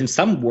different decisions,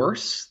 some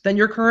worse than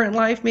your current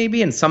life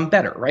maybe, and some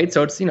better, right?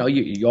 So it's, you know,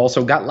 you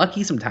also got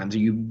lucky sometimes, or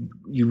you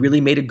really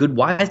made a good,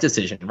 wise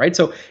decision, right?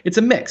 So it's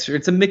a mix, or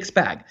it's a mixed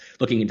bag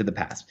looking into the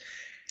past.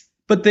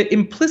 But the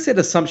implicit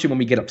assumption when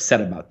we get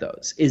upset about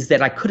those is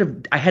that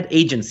I had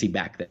agency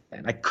back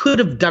then. I could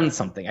have done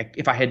something.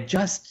 If I had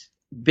just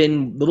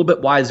been a little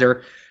bit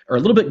wiser or a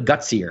little bit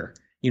gutsier,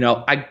 you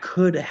know, I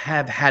could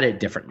have had it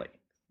differently,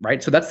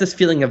 right? So that's this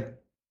feeling of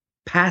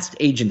past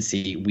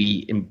agency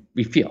we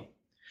feel.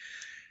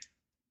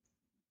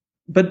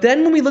 But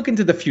then when we look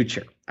into the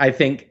future, I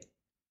think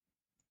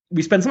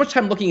we spend so much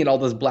time looking at all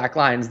those black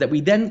lines that we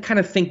then kind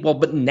of think, well,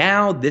 but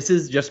now this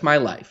is just my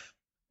life.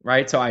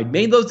 Right. So I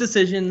made those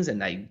decisions,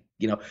 and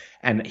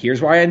and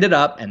here's where I ended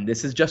up, and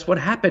this is just what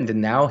happened.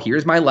 And now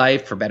here's my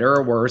life, for better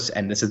or worse.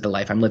 And this is the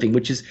life I'm living,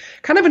 which is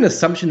kind of an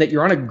assumption that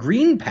you're on a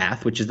green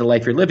path, which is the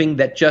life you're living,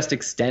 that just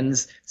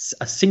extends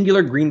a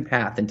singular green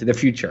path into the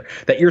future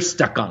that you're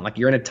stuck on. Like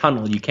you're in a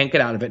tunnel. You can't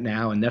get out of it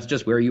now. And that's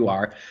just where you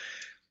are.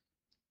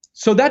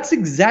 So that's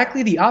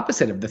exactly the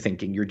opposite of the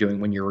thinking you're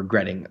doing when you're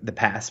regretting the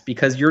past,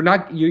 because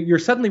you're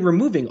suddenly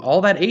removing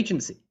all that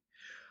agency.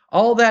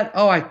 All that,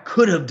 I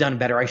could have done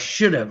better, I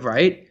should have,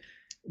 right?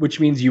 Which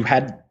means you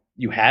had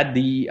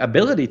the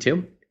ability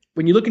to.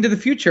 When you look into the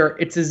future,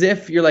 it's as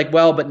if you're like,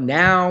 well, but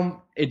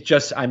now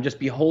I'm just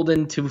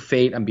beholden to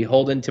fate. I'm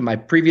beholden to my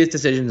previous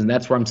decisions, and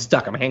that's where I'm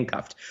stuck. I'm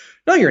handcuffed.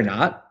 No, you're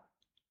not.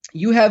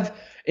 You have,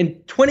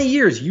 in 20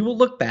 years, you will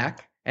look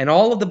back, and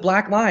all of the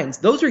black lines,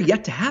 those are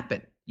yet to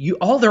happen.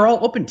 They're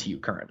all open to you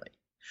currently.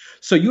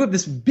 So you have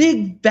this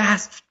big,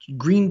 vast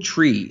green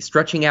tree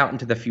stretching out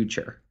into the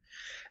future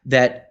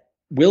that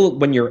will,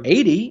 when you're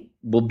 80,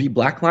 will be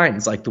black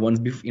lines like the ones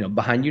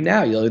behind you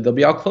now. They'll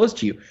be all close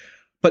to you.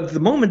 But at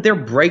the moment, they're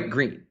bright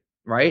green,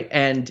 right?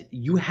 And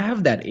you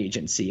have that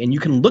agency, and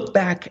you can look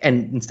back,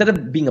 and instead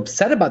of being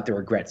upset about the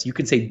regrets, you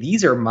can say,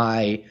 these are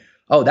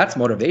that's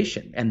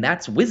motivation, and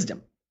that's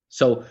wisdom.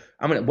 So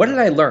what did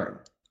I learn?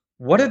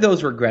 What are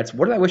those regrets?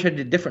 What did I wish I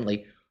did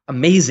differently?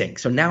 Amazing.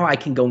 So now I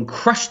can go and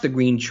crush the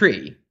green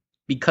tree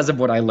because of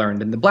what I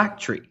learned in the black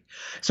tree.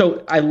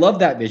 So I love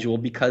that visual,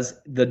 because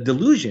the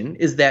delusion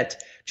is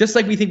that just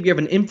like we think we have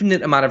an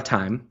infinite amount of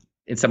time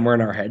somewhere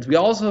in our heads, we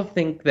also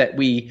think that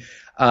we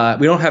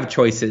don't have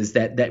choices,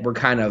 that we're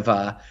kind of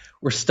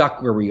we're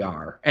stuck where we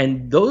are.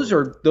 And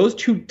those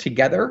two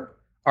together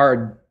are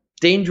a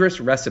dangerous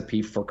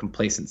recipe for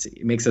complacency.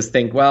 It makes us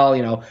think, well,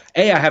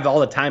 A, I have all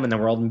the time in the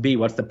world, and B,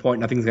 what's the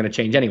point? Nothing's going to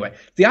change anyway.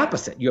 The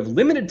opposite. You have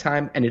limited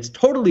time and it's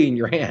totally in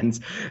your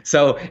hands.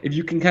 So if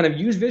you can kind of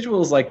use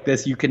visuals like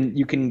this,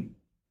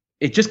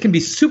 it just can be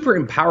super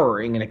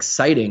empowering and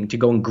exciting to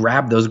go and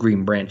grab those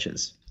green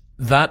branches.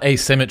 That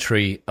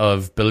asymmetry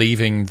of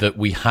believing that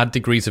we had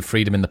degrees of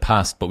freedom in the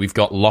past, but we've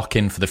got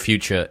lock-in for the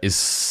future is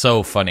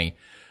so funny.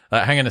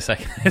 Hang on a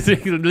second. I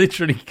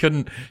literally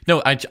couldn't. No,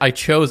 I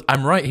chose.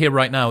 I'm right here,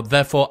 right now.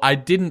 Therefore, I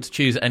didn't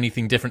choose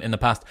anything different in the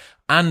past,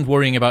 and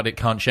worrying about it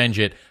can't change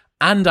it.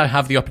 And I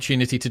have the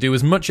opportunity to do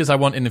as much as I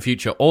want in the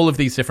future. All of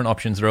these different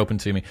options are open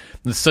to me.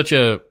 There's such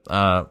a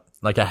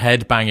like a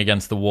head bang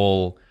against the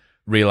wall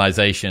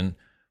realization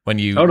when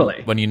you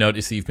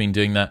notice that you've been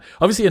doing that.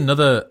 Obviously,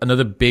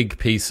 another big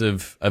piece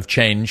of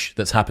change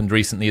that's happened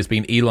recently has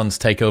been Elon's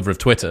takeover of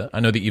Twitter. I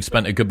know that you've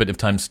spent a good bit of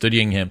time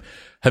studying him.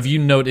 Have you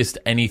noticed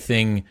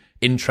anything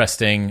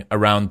interesting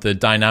around the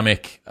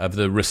dynamic of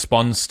the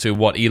response to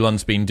what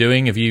Elon's been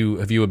doing? Have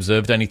you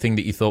observed anything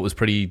that you thought was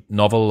pretty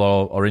novel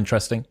or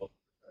interesting?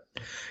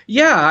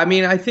 Yeah, I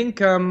mean, I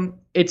think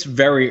it's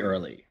very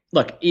early.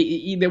 Look,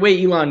 the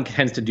way Elon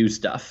tends to do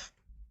stuff.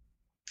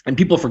 And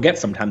people forget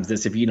sometimes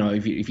this.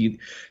 When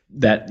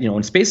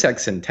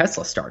SpaceX and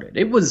Tesla started,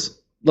 it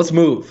was let's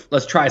move,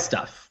 let's try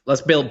stuff,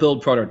 let's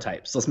build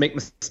prototypes, let's make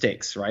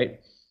mistakes, right?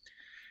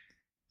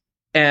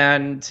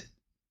 And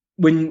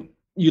when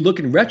you look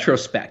in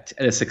retrospect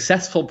at a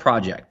successful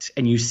project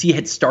and you see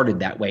it started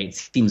that way, it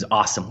seems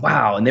awesome.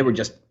 Wow, and they were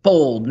just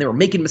bold and they were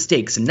making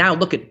mistakes, and now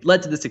look, it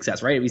led to the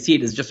success, right? We see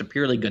it as just a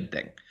purely good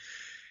thing.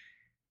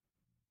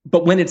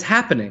 But when it's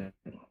happening,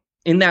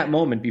 in that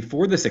moment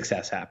before the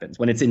success happens,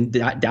 when it's in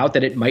doubt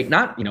that it might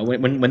not,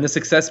 when the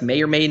success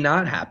may or may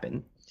not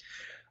happen,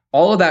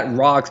 all of that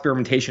raw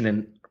experimentation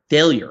and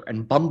failure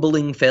and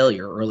bumbling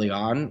failure early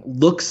on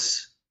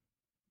looks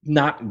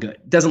not good.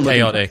 Doesn't look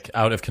chaotic,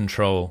 out of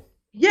control.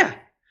 Yeah.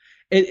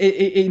 But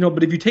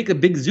if you take a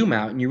big zoom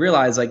out and you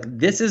realize like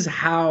this is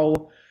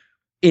how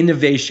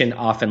innovation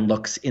often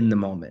looks in the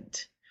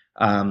moment.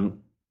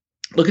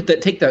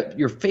 Take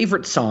your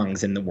favorite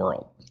songs in the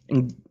world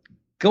and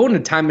go in a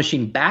time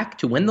machine back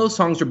to when those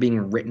songs were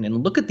being written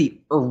and look at the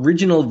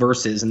original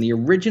verses and the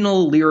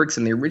original lyrics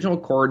and the original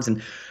chords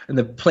and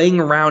the playing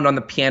around on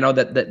the piano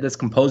that this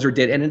composer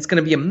did. And it's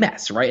going to be a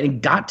mess, right? And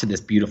it got to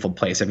this beautiful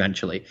place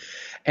eventually.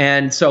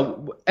 And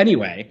so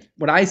anyway,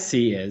 what I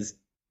see is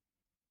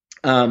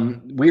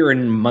we're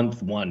in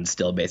month 1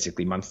 still,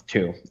 basically month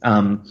 2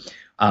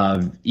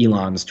 of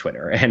Elon's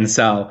Twitter. And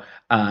so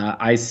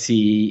I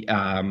see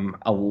a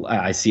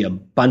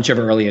bunch of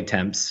early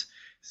attempts.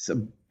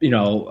 So,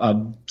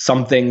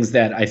 some things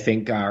that I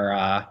think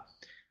are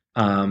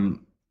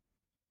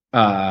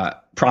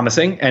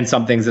promising, and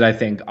some things that I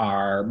think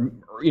are,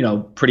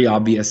 pretty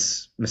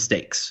obvious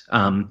mistakes.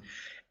 So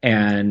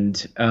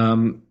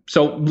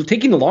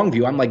taking the long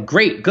view, I'm like,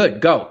 great,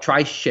 good, go,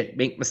 try shit,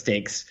 make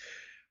mistakes,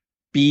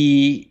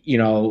 be,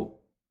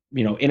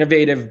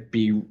 innovative,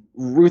 be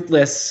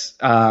ruthless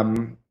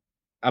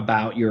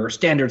about your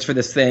standards for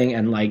this thing,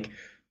 and like,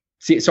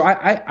 see. So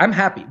I'm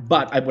happy,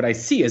 but what I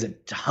see is a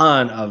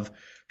ton of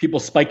people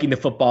spiking the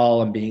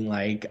football and being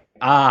like,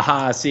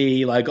 aha,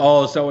 see, like,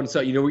 oh, so and so,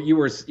 you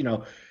were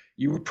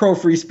pro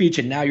free speech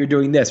and now you're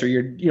doing this, or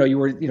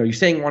you're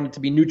saying you want it to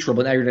be neutral,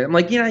 but now you're. I'm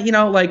like,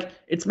 like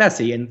it's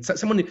messy. And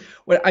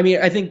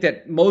I think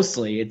that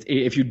mostly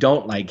if you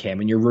don't like him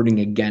and you're rooting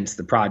against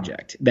the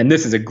project, then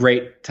this is a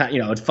great time.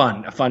 It's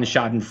fun, a fun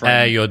shot in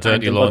front. Your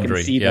dirty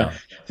laundry, see the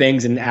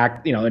things and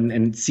act, and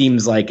it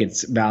seems like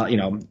it's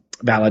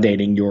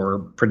validating your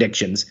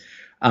predictions.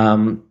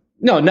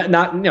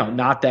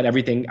 Not that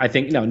everything. I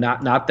think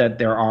not that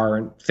there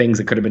are things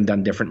that could have been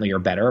done differently or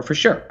better, for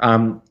sure.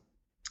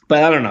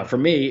 But I don't know. For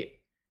me,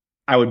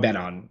 I would bet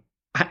on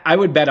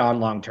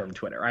long-term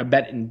Twitter. I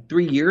bet in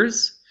 3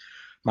 years,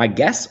 my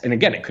guess, and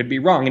again, it could be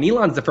wrong. And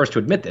Elon's the first to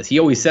admit this. He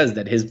always says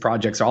that his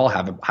projects all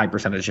have a high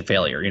percentage of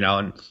failure.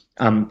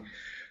 My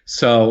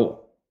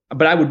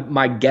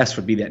guess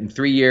would be that in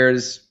 3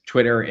 years,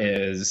 Twitter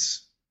is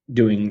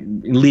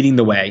leading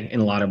the way in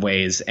a lot of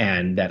ways,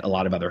 and that a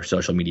lot of other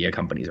social media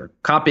companies are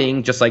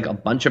copying, just like a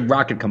bunch of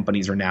rocket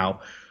companies are now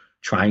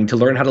trying to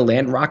learn how to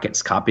land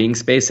rockets, copying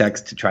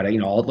SpaceX to try to,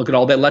 look at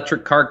all the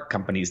electric car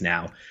companies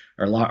now,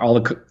 or all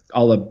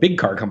the big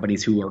car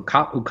companies who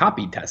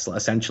copied Tesla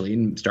essentially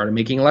and started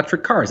making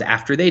electric cars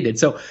after they did.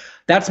 So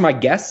that's my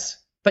guess.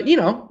 But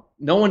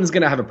no one's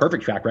going to have a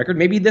perfect track record.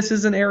 Maybe this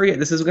is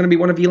going to be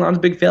one of Elon's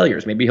big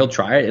failures. Maybe he'll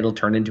try it. It'll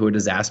turn into a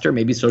disaster.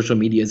 Maybe social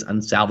media is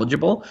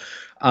unsalvageable.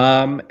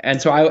 And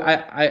so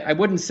I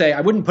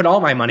wouldn't put all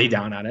my money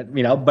down on it,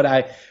 but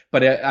I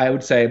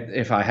would say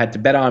if I had to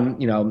bet on,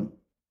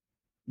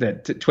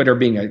 that Twitter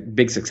being a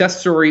big success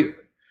story,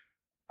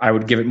 I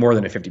would give it more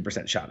than a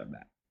 50% shot of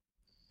that.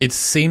 It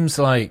seems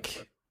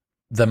like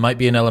there might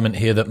be an element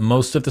here that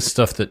most of the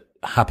stuff that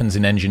happens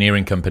in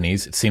engineering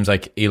companies, it seems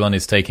like Elon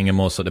is taking a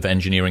more sort of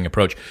engineering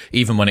approach,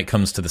 even when it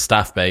comes to the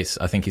staff base.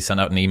 I think he sent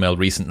out an email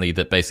recently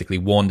that basically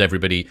warned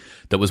everybody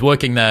that was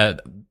working there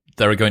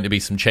are going to be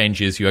some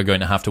changes. You are going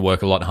to have to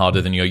work a lot harder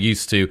than you're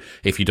used to.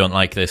 If you don't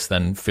like this,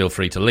 then feel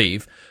free to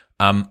leave.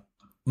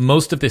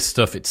 Most of this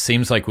stuff, it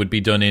seems like, would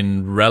be done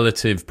in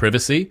relative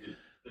privacy.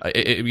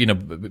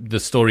 The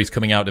stories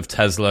coming out of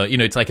Tesla,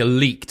 it's like a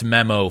leaked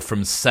memo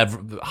from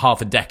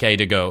half a decade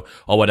ago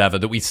or whatever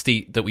that we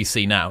see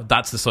now.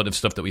 That's the sort of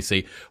stuff that we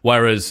see.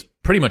 Whereas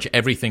pretty much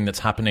everything that's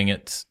happening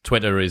at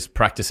Twitter is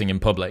practicing in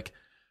public.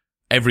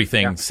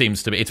 Everything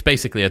seems to be, it's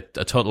basically a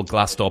total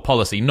Glassdoor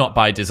policy, not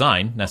by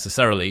design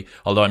necessarily,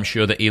 although I'm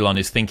sure that Elon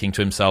is thinking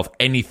to himself,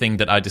 anything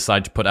that I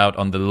decide to put out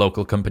on the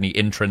local company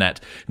intranet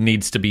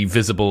needs to be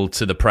visible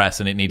to the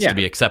press, and it needs to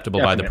be acceptable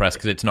by the press,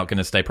 because it's not going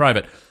to stay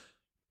private.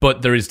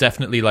 But there is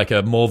definitely like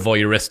a more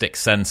voyeuristic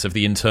sense of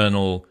the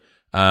internal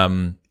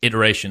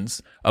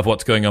iterations of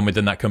what's going on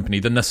within that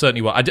company than there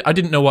certainly was. I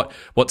didn't know what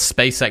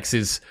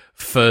SpaceX's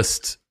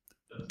first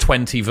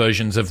 20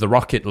 versions of the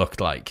rocket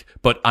looked like,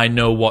 but I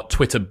know what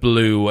Twitter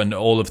Blue and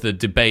all of the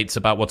debates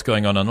about what's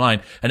going on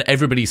online, and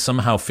everybody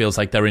somehow feels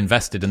like they're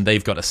invested and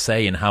they've got a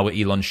say in how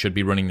Elon should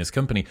be running this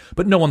company.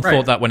 But no one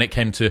thought that when it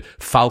came to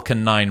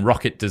Falcon 9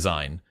 rocket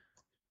design.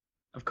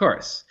 Of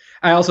course.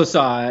 I also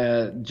saw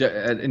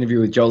an interview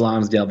with Joe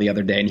Lonsdale the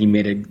other day, and he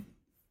made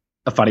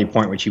a funny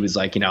point, which he was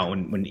like,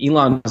 when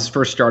Elon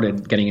first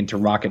started getting into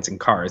rockets and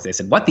cars, they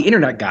said, what? The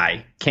internet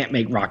guy can't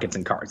make rockets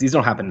and cars. These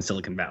don't happen in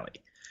Silicon Valley.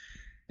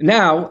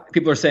 Now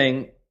people are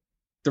saying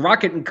the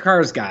rocket and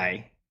cars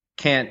guy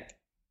can't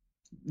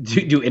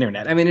do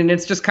internet. I mean, and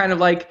it's just kind of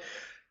like,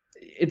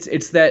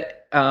 it's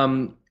that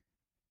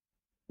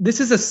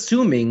this is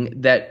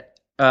assuming that,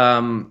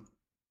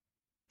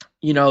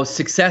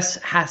 success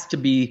has to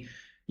be,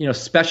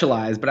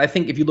 specialized. But I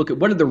think if you look at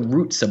what are the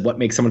roots of what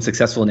makes someone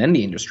successful in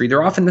any industry,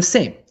 they're often the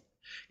same.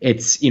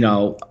 It's,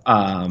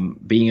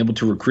 being able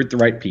to recruit the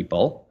right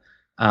people,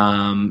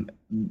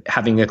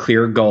 having a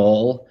clear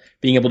goal,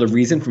 being able to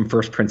reason from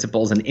first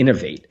principles and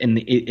innovate,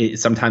 and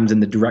sometimes in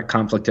the direct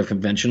conflict of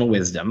conventional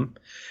wisdom,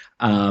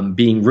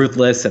 being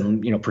ruthless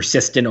and,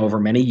 persistent over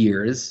many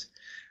years.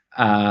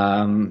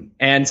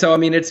 And so, I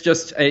mean,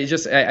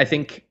 I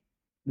think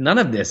none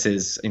of this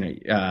is,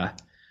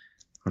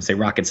 I don't say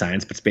rocket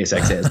science, but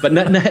SpaceX is. But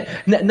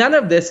none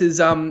of this is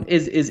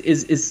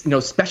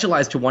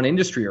specialized to one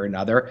industry or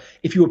another.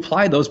 If you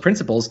apply those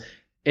principles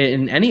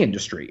in any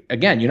industry,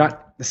 again,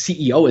 the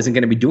CEO isn't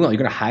going to be doing all. You're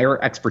going to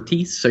hire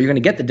expertise, so you're going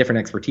to get the different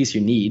expertise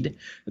you need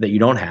that you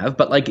don't have.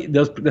 But like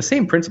the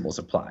same principles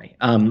apply.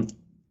 And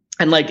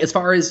like as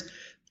far as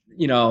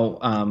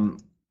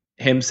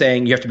him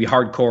saying you have to be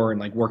hardcore and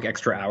like work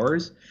extra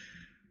hours,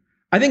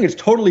 I think it's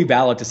totally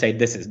valid to say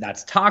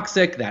that's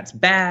toxic, that's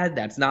bad,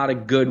 that's not a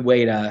good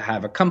way to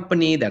have a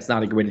company, that's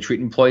not a good way to treat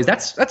employees.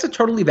 That's a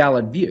totally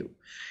valid view.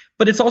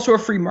 But it's also a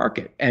free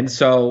market. And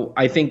so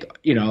I think,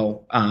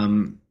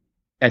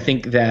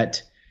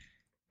 that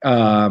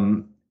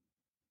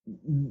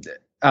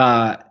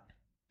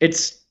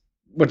it's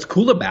what's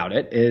cool about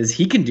it is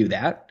he can do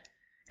that,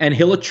 and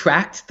he'll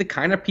attract the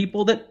kind of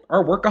people that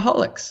are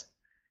workaholics.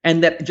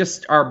 And that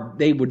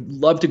they would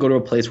love to go to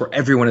a place where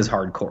everyone is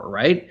hardcore,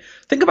 right?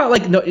 Think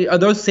about are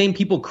those same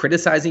people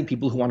criticizing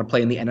people who want to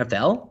play in the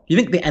NFL? You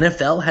think the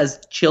NFL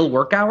has chill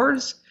work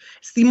hours?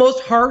 It's the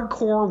most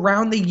hardcore,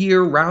 round the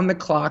year, round the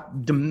clock,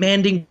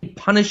 demanding,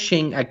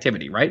 punishing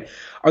activity, right?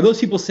 Are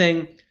those people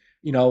saying,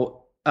 the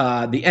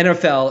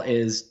NFL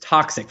is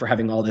toxic for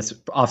having all this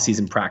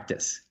off-season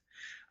practice?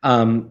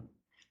 No.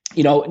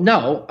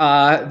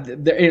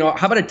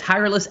 How about a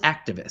tireless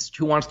activist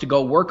who wants to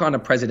go work on a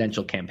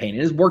presidential campaign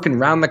and is working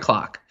round the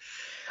clock?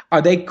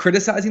 Are they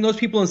criticizing those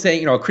people and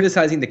saying,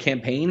 criticizing the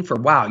campaign for,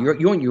 wow,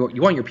 you want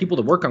your people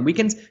to work on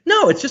weekends?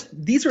 No, it's just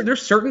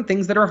there's certain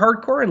things that are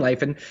hardcore in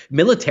life and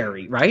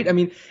military, right? I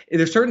mean,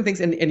 there's certain things,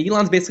 and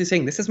Elon's basically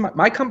saying this is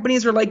my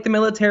companies are like the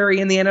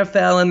military and the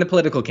NFL and the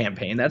political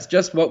campaign. That's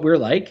just what we're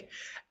like,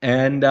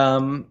 and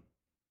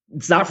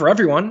it's not for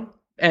everyone.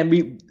 And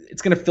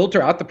it's going to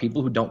filter out the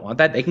people who don't want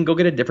that. They can go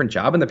get a different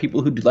job, and the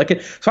people who do like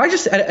it. So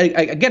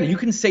again, you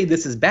can say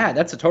this is bad.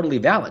 That's totally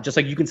valid. Just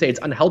like you can say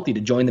it's unhealthy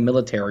to join the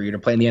military or to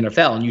play in the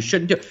NFL, and you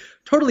shouldn't do.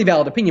 Totally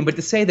valid opinion. But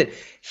to say that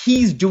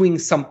he's doing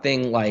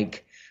something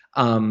like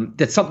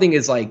that, something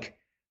is wrong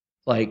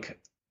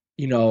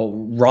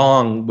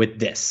with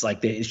this,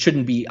 like it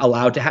shouldn't be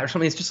allowed to have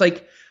something. It's just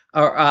like.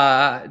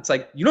 It's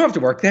like you don't have to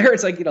work there.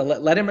 It's like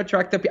let him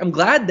attract the. I'm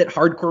glad that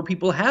hardcore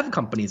people have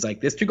companies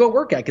like this to go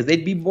work at, because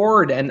they'd be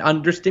bored and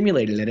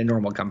understimulated at a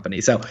normal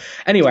company. So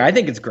anyway, I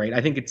think it's great.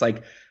 I think it's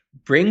like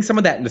bring some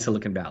of that into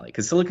Silicon Valley,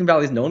 because Silicon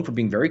Valley is known for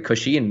being very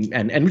cushy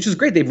and which is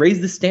great. They've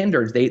raised the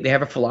standards. They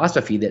have a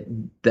philosophy that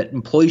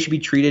employees should be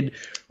treated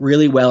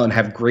really well and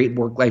have great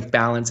work-life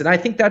balance. And I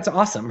think that's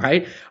awesome,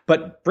 right?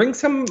 But bring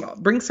some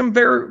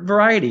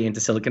variety into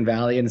Silicon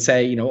Valley and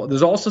say,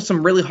 there's also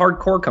some really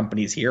hardcore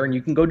companies here, and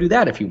you can go do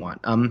that if you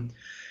want.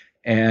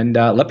 And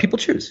let people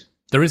choose.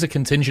 There is a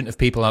contingent of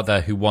people out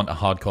there who want a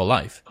hardcore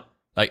life.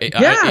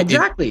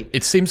 Exactly.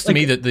 It seems to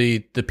me that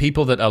the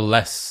people that are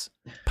less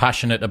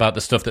passionate about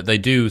the stuff that they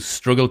do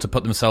struggle to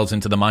put themselves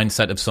into the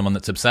mindset of someone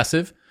that's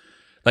obsessive.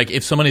 Like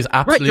if someone is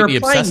absolutely you're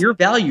applying obsessed, your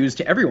values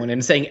to everyone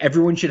and saying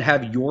everyone should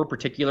have your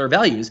particular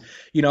values.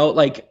 No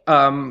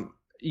one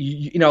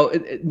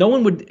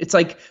would. It's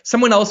like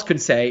someone else could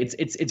say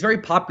it's very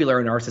popular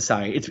in our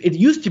society. It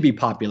used to be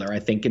popular, I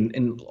think,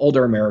 in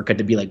older America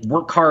to be like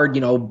work hard,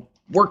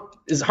 work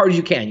as hard as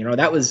you can.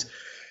 That was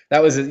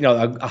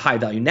a high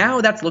value.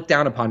 Now that's looked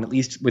down upon, at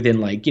least within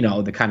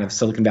the kind of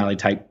Silicon Valley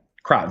type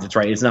crowds. It's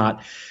right. It's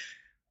not,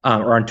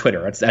 or on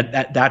Twitter.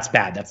 That's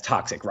bad. That's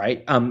toxic,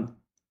 right?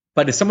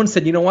 But if someone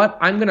said, you know what,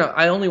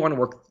 I only want to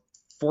work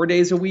 4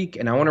 days a week,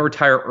 and I want to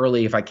retire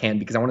early if I can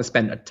because I want to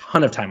spend a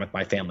ton of time with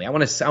my family. I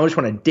just want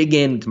to dig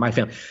into my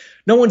family.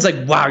 No one's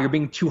like, wow, you're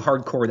being too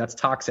hardcore. That's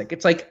toxic.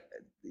 It's like,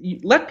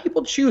 let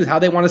people choose how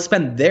they want to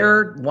spend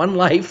their one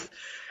life.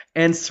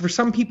 And for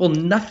some people,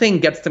 nothing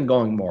gets them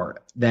going more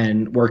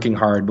than working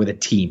hard with a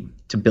team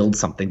to build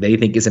something they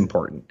think is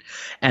important.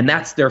 And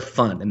that's their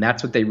fun. And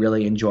that's what they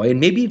really enjoy.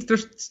 And maybe it's their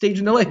stage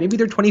in their life. Maybe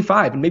they're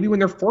 25. And maybe when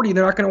they're 40,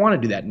 they're not going to want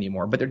to do that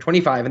anymore. But they're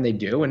 25 and they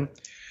do. And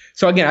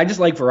so again, I just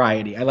like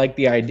variety. I like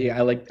the idea.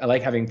 I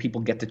like having people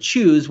get to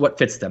choose what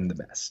fits them the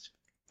best.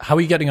 How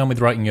are you getting on with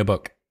writing your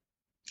book?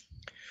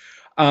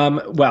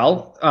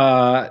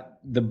 The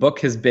book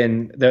has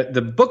been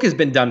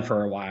done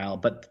for a while,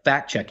 but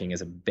fact checking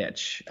is a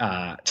bitch.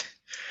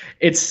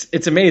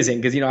 It's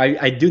amazing because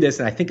I do this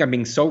and I think I'm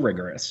being so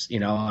rigorous.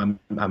 I'm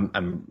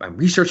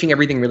researching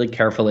everything really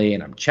carefully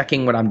and I'm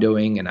checking what I'm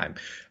doing and I'm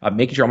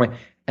making sure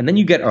and then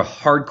you get a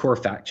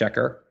hardcore fact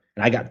checker,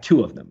 and I got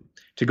 2 of them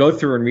to go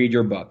through and read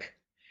your book.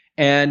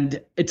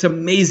 And it's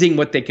amazing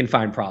what they can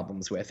find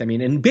problems with. I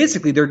mean, and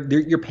basically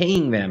you're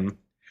paying them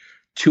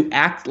to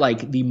act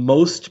like the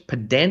most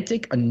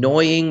pedantic,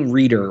 annoying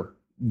reader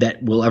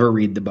that will ever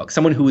read the book.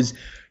 Someone who is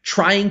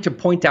trying to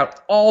point out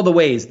all the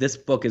ways this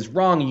book is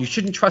wrong and you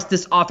shouldn't trust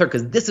this author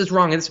because this is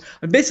wrong. And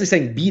I'm basically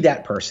saying, be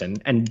that person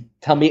and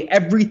tell me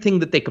everything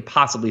that they could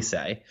possibly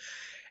say.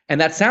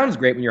 And that sounds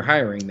great when you're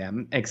hiring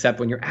them, except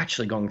when you're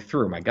actually going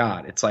through, my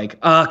God, it's like,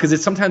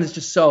 because sometimes it's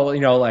just so,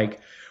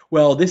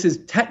 well, this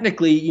is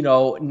technically,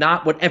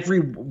 not what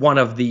every one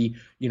of the,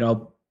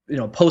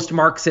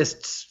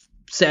 post-Marxists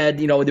said,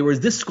 there was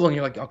this school, and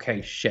you're like,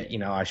 okay, shit,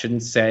 I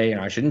shouldn't say,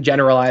 I shouldn't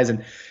generalize,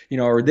 and,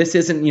 or this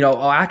isn't,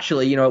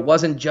 actually, it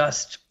wasn't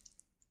just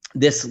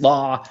this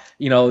law,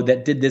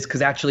 that did this,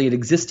 because actually it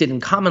existed in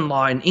common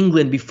law in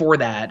England before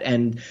that,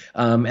 and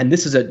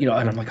this is and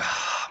I'm like,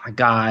 oh my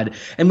God.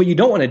 And what you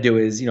don't want to do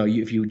is,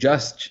 if you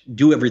just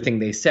do everything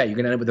they say, you're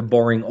going to end up with a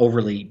boring,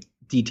 overly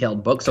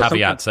detailed book. So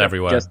caveats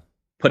everywhere. Just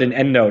put an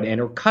endnote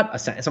in or cut a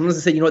sentence.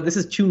 Someone's going to say, this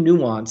is too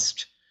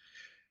nuanced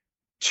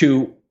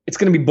it's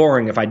going to be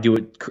boring if I do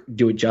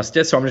it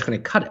justice. So I'm just going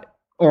to cut it,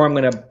 or I'm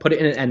going to put it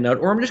in an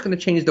endnote, or I'm just going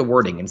to change the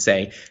wording and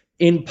say,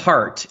 in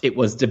part, it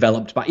was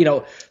developed by,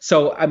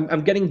 so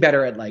I'm getting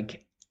better at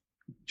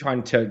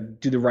trying to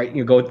do the right,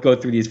 go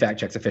through these fact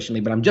checks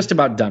efficiently, but I'm just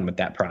about done with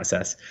that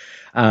process.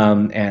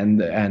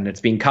 And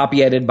it's being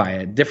copy edited by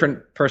a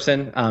different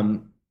person.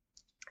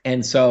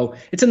 And so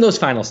it's in those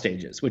final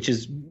stages, which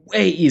is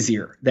way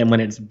easier than when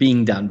it's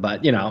being done.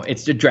 But,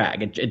 it's a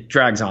drag. It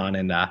drags on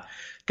and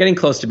getting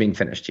close to being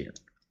finished here.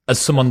 As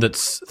someone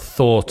that's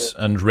thought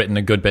and written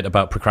a good bit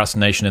about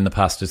procrastination in the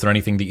past, is there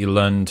anything that you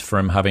learned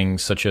from having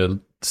such a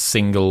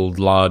single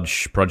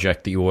large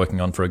project that you were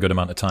working on for a good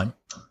amount of time?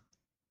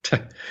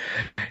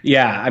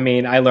 Yeah, I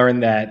mean, I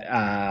learned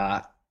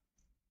that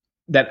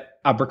that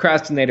a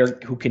procrastinator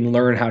who can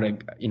learn how to,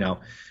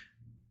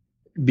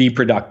 be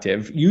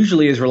productive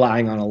usually is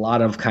relying on a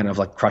lot of kind of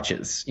like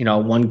crutches.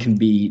 One can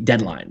be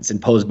deadlines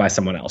imposed by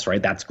someone else,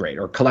 right? That's great.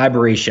 Or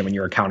collaboration when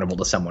you're accountable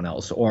to someone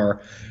else,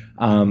 or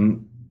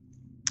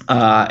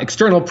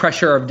external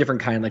pressure of different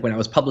kind. Like when I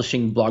was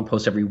publishing blog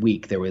posts every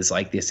week, there was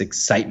like this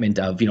excitement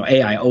of,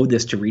 I owe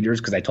this to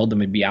readers because I told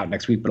them it'd be out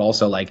next week, but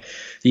also like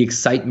the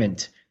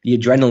excitement, the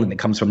adrenaline that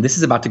comes from this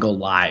is about to go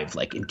live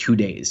like in 2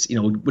 days,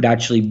 would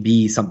actually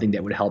be something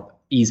that would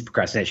help ease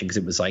procrastination, because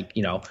it was like,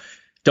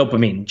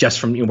 dopamine just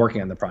from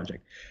working on the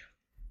project.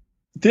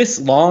 This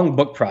long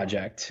book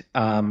project,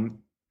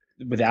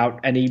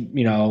 without any,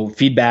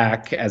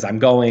 feedback as I'm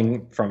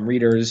going from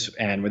readers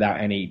and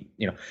without any,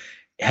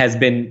 has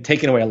been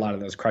taking away a lot of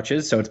those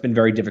crutches. So it's been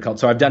very difficult.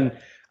 So I've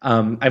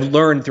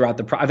learned throughout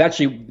this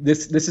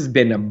has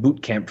been a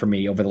boot camp for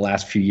me over the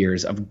last few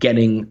years of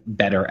getting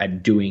better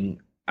at doing.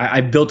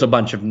 I built a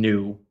bunch of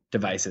new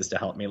devices to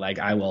help me. Like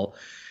I will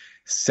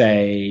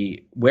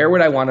say, where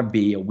would I want to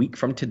be a week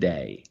from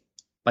today?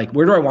 Like,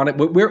 where do I want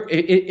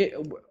it?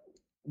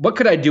 What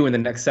could I do in the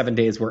next 7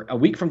 days where a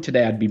week from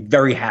today I'd be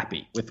very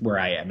happy with where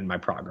I am in my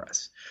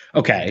progress?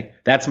 Okay,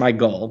 that's my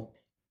goal.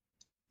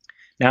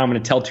 Now I'm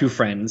going to tell 2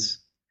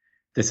 friends,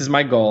 this is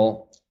my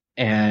goal,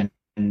 and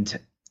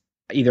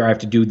either I have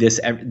to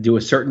do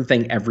a certain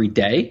thing every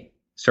day,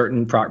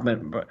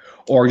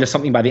 or just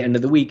something by the end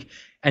of the week.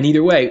 And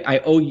either way, I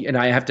owe you, and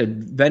I have to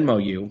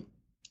Venmo you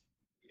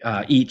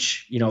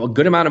each, a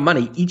good amount of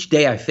money each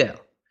day I fail.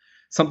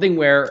 something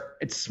where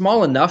it's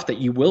small enough that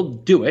you will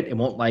do it. It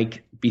won't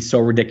like be so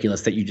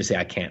ridiculous that you just say,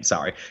 I can't,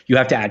 sorry. You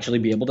have to actually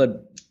be able to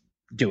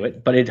do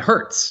it, but it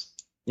hurts.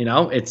 You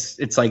know,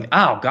 it's like,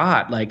 oh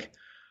God, like,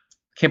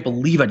 I can't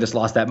believe I just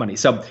lost that money.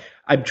 So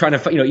I'm trying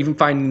to, even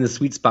finding the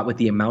sweet spot with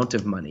the amount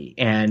of money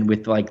and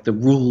with like the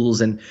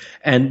rules and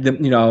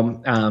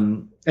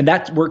the, and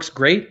that works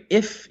great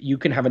if you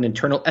can have an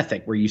internal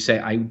ethic where you say,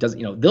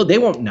 they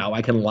won't know.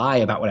 I can lie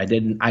about what I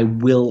did, and I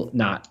will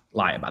not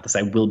lie about this.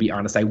 I will be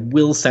honest. I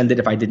will send it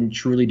if I didn't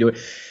truly do it.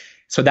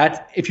 So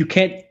that if you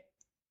can't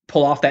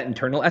pull off that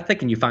internal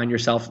ethic and you find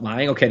yourself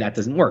lying, okay, that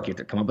doesn't work. You have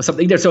to come up with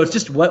something there. So it's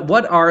just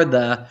what are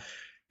the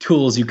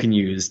tools you can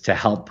use to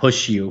help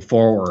push you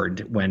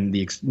forward when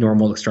the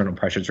normal external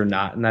pressures are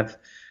not. And I've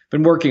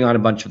been working on a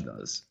bunch of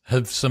those.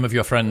 Have some of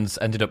your friends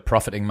ended up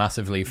profiting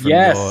massively from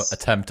your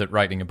attempt at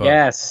writing a book?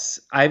 Yes,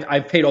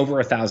 I've paid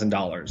over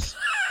 $1,000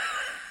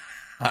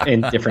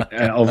 in different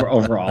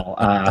overall.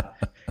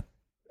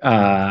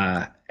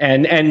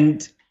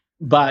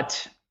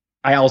 But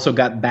I also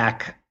got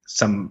back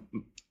some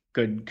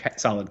good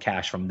solid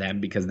cash from them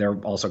because they're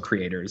also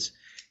creators.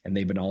 And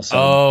they've been also...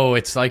 Oh,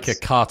 it's like a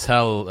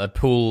cartel, a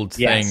pooled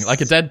thing. Like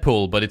a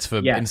Deadpool, but it's for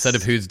instead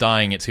of who's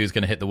dying, it's who's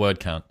going to hit the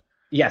word count.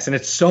 Yes, and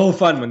it's so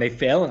fun when they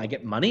fail and I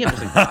get money. I'm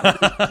just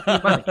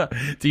like, money.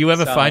 Do you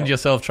ever find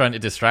yourself trying to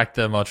distract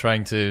them or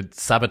trying to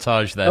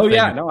sabotage their thing?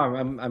 Yeah, no,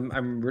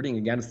 I'm rooting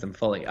against them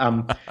fully. So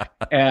I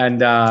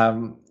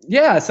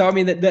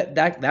mean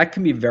that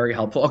can be very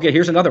helpful. Okay,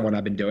 here's another one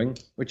I've been doing,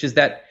 which is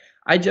that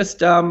I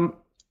just if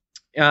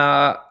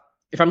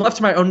I'm left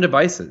to my own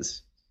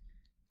devices,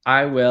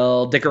 I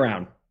will dick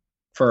around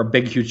for a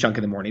big, huge chunk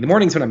of the morning. The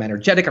morning's when I'm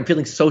energetic. I'm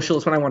feeling social.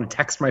 It's when I want to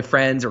text my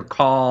friends or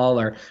call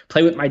or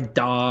play with my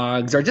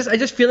dogs or I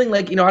just feeling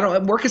like,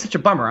 work is such a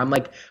bummer. I'm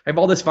like, I have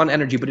all this fun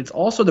energy, but it's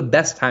also the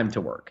best time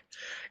to work.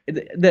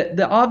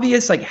 The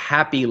obvious, like,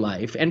 happy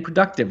life and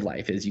productive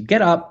life is you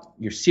get up,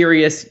 you're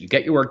serious, you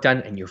get your work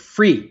done, and you're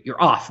free.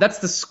 You're off. That's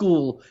the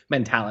school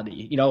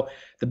mentality.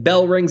 The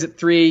bell rings at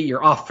 3,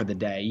 you're off for the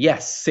day.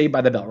 Yes, Saved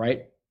by the Bell,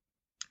 right?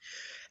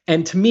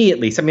 And to me, at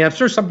least, I mean, I'm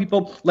sure some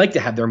people like to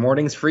have their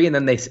mornings free and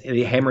then they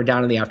hammer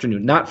down in the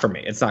afternoon. Not for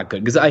me. It's not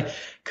good because I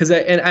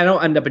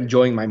don't end up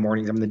enjoying my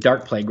mornings. I'm in the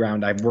dark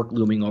playground. I have work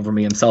looming over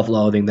me. I'm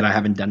self-loathing that I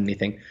haven't done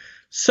anything.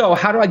 So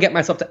how do I get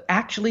myself to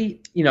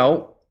actually,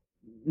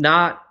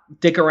 not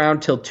dick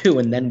around till 2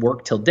 and then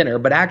work till dinner,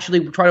 but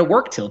actually try to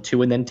work till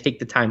 2 and then take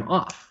the time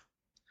off?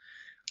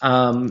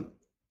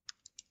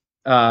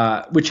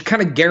 Which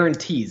kind of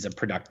guarantees a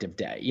productive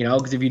day,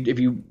 because if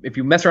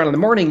you mess around in the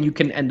morning, you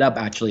can end up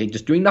actually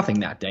just doing nothing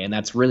that day, and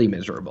that's really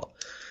miserable.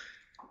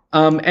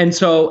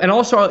 And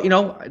also,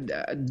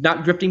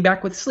 not drifting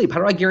back with sleep. How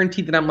do I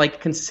guarantee that I'm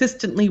like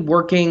consistently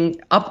working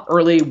up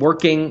early?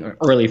 Working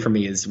early for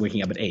me is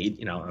waking up at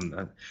 8. No,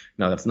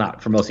 that's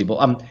not for most people.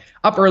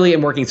 Up early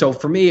and working. So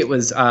for me, it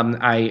was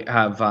I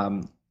have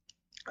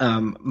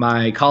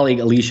my colleague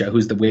Alicia,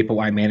 who's the Wait But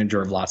Why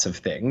manager of lots of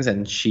things,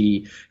 and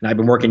she and I've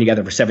been working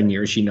together for 7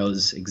 years. She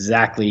knows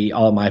exactly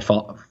all my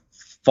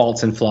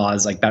faults and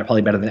flaws, like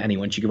probably better than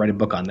anyone. She could write a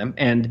book on them,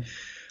 and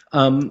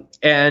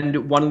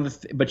one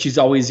of the but she's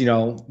always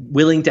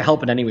willing to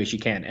help in any way she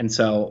can. And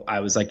so I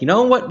was like,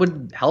 what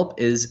would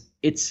help is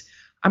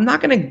I'm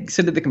not going to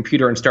sit at the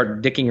computer and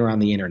start dicking around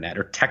the internet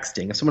or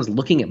texting if someone's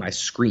looking at my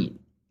screen.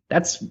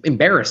 That's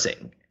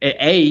embarrassing.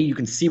 A, you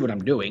can see what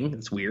I'm doing.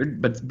 It's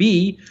weird, but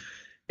B,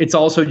 it's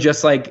also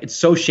just like, it's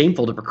so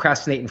shameful to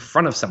procrastinate in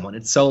front of someone.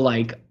 It's so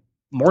like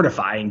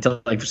mortifying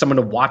to like for someone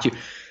to watch you.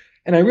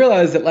 And I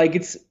realized that I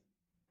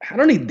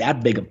don't need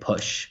that big a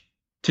push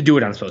to do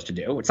what I'm supposed to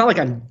do. It's not like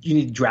you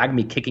need to drag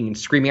me kicking and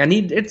screaming.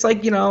 It's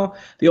like,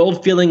 the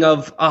old feeling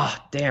of, oh,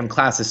 damn,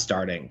 class is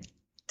starting.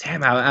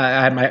 Damn,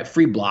 I had my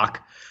free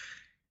block.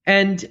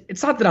 And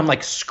it's not that I'm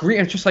like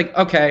screaming. It's just like,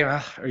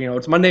 okay,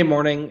 it's Monday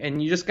morning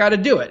and you just got to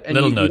do it. And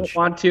you don't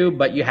want to,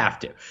 but you have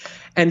to.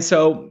 And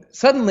so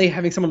suddenly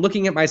having someone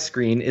looking at my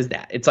screen is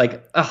that. It's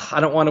like, I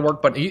don't want to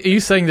work, but... Are you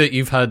saying that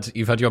you've had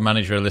your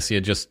manager,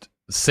 Alicia, just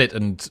sit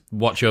and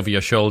watch over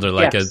your shoulder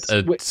like a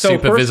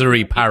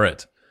supervisory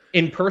parrot?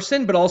 In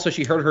person, but also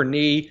she hurt her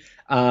knee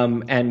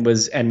and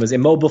was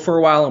immobile for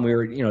a while, and we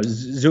were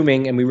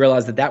Zooming, and we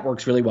realized that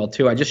works really well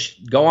too. I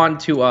just go on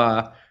to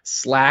a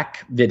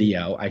Slack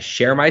video. I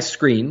share my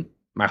screen,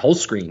 my whole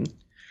screen,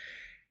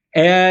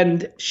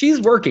 and she's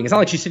working. It's not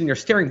like she's sitting there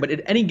staring, but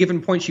at any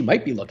given point, she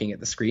might be looking at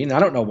the screen. I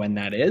don't know when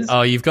that is.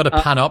 Oh, you've got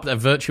a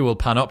virtual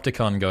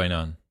panopticon going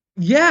on.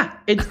 Yeah,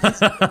 dude,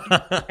 that's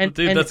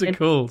a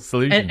cool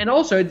solution. And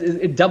also,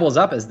 it doubles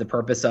up as the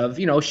purpose of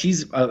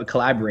she's a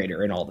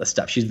collaborator in all this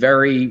stuff. She's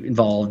very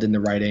involved in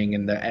the writing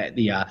and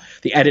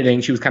the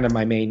editing. She was kind of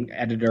my main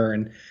editor,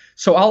 and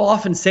so I'll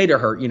often say to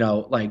her,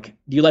 like,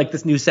 do you like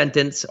this new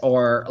sentence,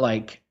 or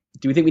like,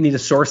 do we think we need a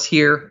source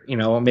here?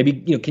 Maybe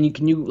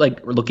can you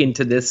like look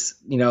into this?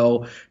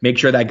 Make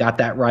sure that I got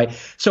that right.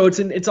 So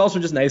it's also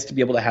just nice to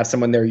be able to have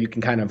someone there you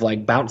can kind of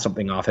like bounce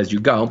something off as you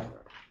go.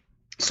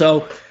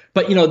 So.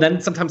 But,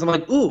 then sometimes I'm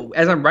like, ooh,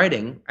 as I'm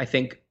writing, I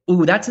think,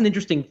 ooh, that's an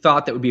interesting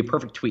thought. That would be a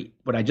perfect tweet.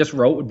 What I just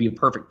wrote would be a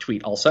perfect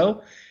tweet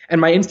also. And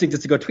my instinct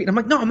is to go tweet. And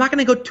I'm like, no, I'm not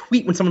going to go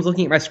tweet when someone's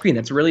looking at my screen.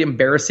 That's a really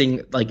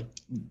embarrassing, like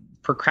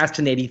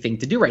procrastinating thing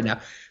to do right now.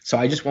 So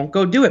I just won't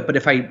go do it. But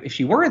if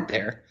she weren't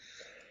there,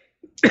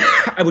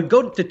 I would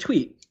go to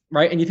tweet,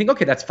 right? And you think,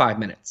 okay, that's 5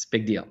 minutes,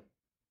 big deal.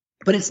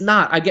 But it's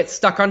not. I get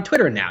stuck on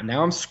Twitter now.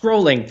 Now I'm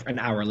scrolling for an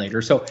hour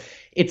later. So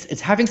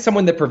it's having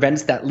someone that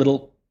prevents that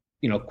little,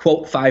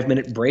 quote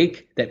 5-minute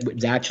break that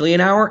was actually an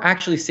hour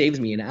actually saves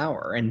me an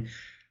hour. And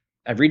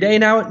every day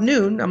now at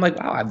noon, I'm like,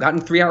 wow, I've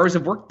gotten 3 hours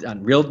of work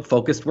done, real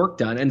focused work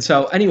done. And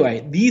so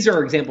anyway, these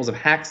are examples of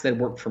hacks that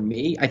work for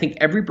me. I think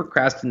every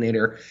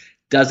procrastinator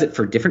does it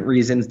for different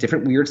reasons,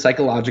 different weird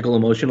psychological,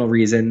 emotional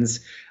reasons.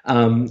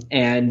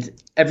 And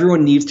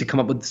everyone needs to come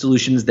up with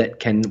solutions that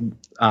can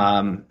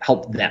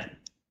help them.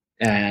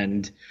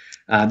 And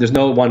there's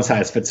no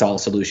one-size-fits-all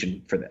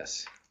solution for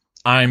this.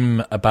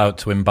 I'm about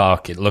to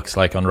embark, it looks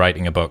like, on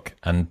writing a book,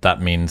 and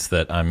that means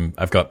that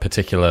I've got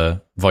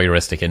particular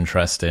voyeuristic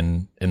interest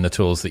in the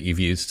tools that you've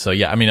used. So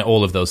yeah, I mean,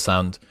 all of those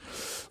sound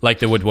like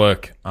they would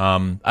work.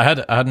 I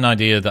had an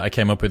idea that I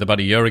came up with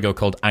about a year ago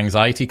called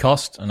anxiety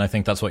cost, and I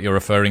think that's what you're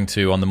referring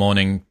to on the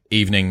morning,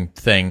 evening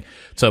thing.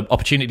 So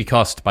opportunity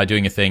cost, by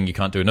doing a thing, you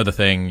can't do another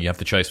thing. You have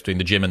the choice between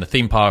the gym and the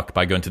theme park.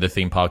 By going to the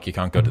theme park, you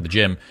can't go to the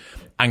gym.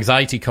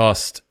 Anxiety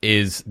cost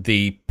is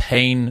the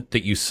pain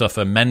that you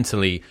suffer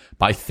mentally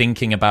by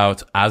thinking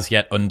about as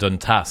yet undone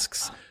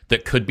tasks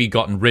that could be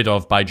gotten rid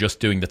of by just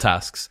doing the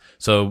tasks.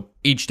 So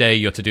each day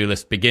your to-do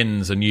list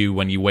begins anew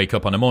when you wake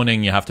up on a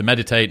morning. You have to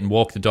meditate and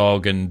walk the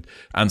dog and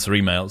answer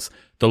emails.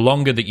 The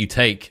longer that you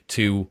take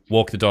to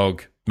walk the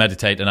dog,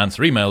 meditate and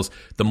answer emails,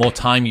 the more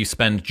time you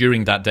spend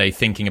during that day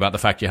thinking about the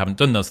fact you haven't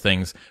done those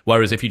things.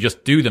 Whereas if you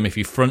just do them, if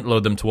you front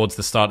load them towards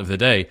the start of the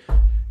day,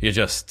 you're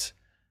just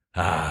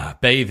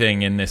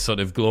bathing in this sort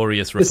of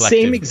glorious reflective.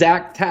 The same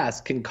exact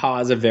task can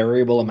cause a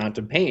variable amount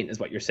of pain, is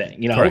what you're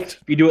saying. Correct.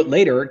 If you do it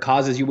later, it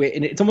causes you,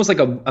 and it's almost like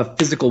a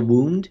physical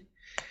wound.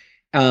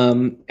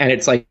 And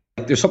it's like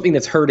there's something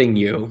that's hurting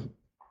you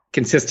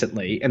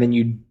consistently, and then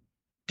you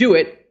do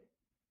it.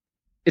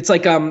 It's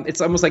like it's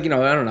almost like I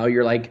don't know.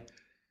 You're like,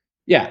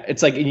 yeah,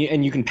 it's like,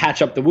 and you can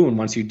patch up the wound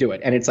once you do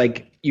it, and it's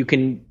like you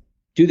can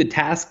do the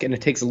task and it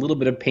takes a little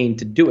bit of pain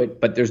to do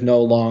it, but there's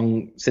no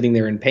long sitting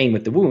there in pain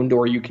with the wound,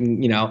 or you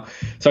can,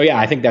 so yeah,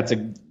 I think that's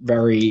a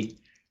very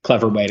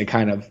clever way to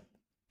kind of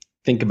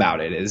think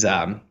about it, is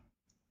actually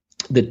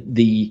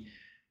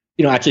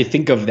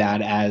think of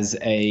that as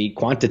a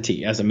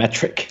quantity, as a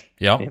metric.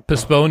 Yeah.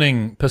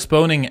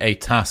 Postponing a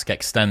task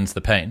extends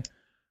the pain,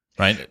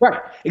 right?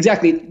 Right.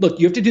 Exactly. Look,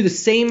 you have to do the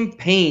same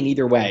pain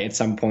either way at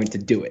some point to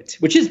do it,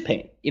 which is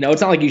pain.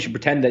 It's not like you should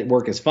pretend that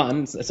work is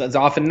fun. It's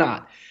often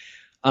not.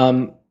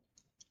 But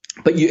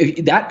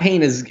that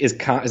pain is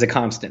a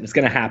constant. It's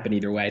going to happen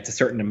either way. It's a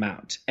certain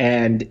amount,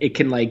 and it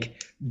can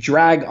like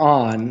drag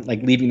on,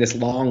 like leaving this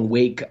long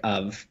wake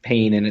of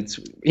pain, and it's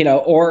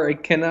or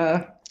it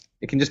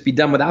can just be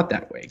done without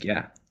that wake.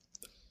 Yeah.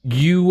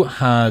 You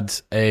had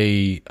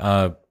a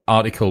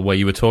article where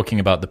you were talking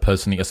about the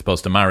person that you're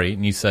supposed to marry,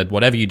 and you said,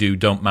 whatever you do,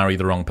 don't marry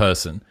the wrong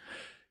person.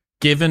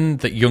 Given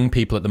that young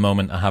people at the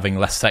moment are having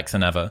less sex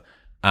than ever,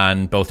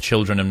 and both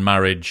children and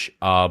marriage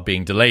are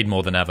being delayed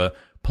more than ever,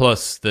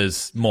 plus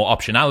there's more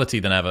optionality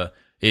than ever,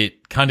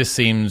 it kind of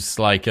seems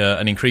like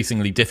an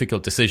increasingly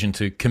difficult decision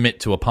to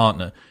commit to a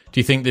partner. Do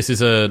you think this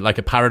is a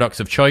paradox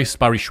of choice,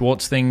 Barry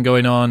Schwartz thing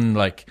going on?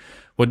 Like,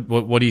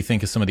 what do you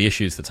think are some of the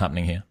issues that's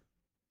happening here?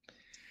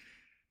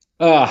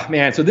 Oh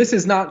man, so this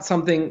is not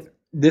something,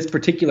 this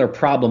particular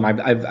problem.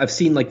 I've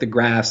seen like the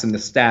graphs and the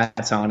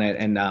stats on it,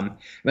 and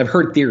I've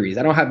heard theories.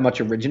 I don't have much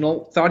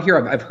original thought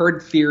here. I've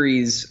heard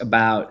theories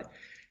about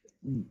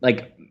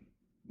like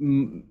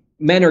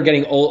men are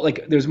getting old,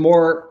 like there's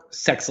more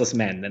sexless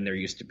men than there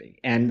used to be.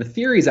 And the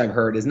theories I've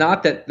heard is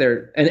not that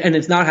and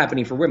it's not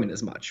happening for women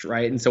as much,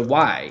 right? And so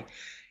why?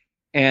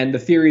 And the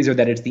theories are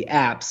that it's the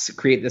apps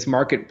create this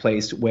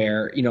marketplace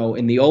where,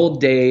 in the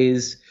old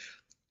days,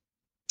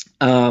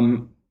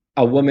 a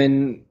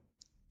woman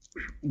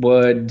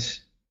would,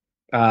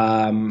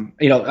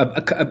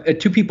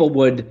 two people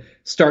would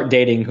start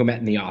dating who met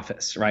in the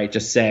office, right?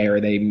 Just say, or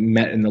they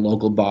met in the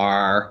local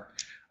bar,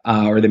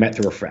 or they met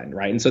through a friend,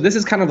 right? And so this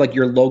is kind of like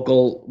your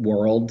local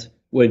world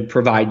would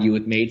provide you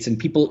with mates, and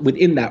people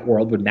within that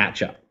world would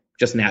match up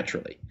just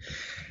naturally.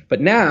 But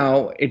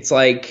now it's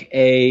like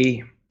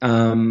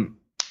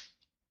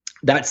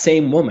that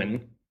same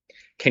woman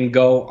can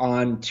go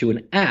on to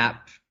an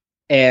app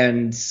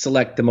and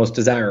select the most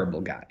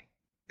desirable guy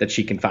that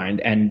she can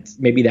find, and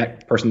maybe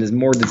that person is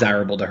more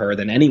desirable to her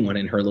than anyone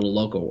in her little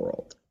local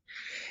world.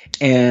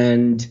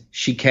 And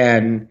she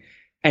can.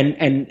 And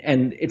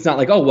it's not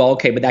like, oh, well,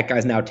 okay, but that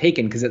guy's now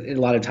taken, because a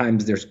lot of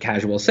times there's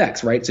casual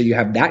sex, right? So you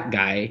have that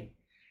guy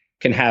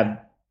can have,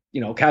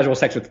 casual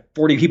sex with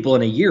 40 people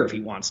in a year if he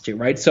wants to,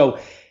 right? So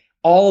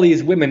all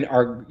these women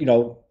are,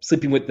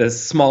 sleeping with the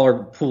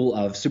smaller pool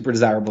of super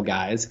desirable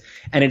guys,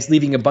 and it's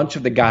leaving a bunch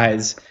of the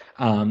guys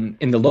in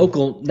the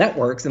local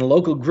networks and the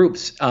local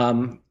groups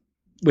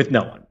with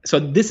no one. So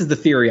this is the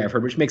theory I've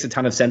heard, which makes a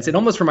ton of sense. It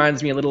almost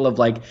reminds me a little of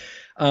like,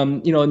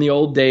 in the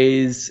old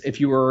days, if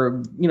you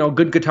were, a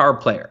good guitar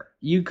player,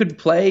 you could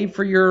play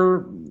for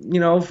your,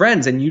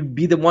 friends, and you'd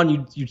be the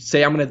one, you'd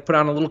say, I'm going to put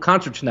on a little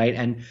concert tonight.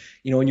 And,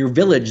 in your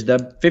village,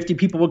 the 50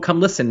 people would come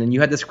listen, and you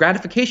had this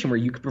gratification where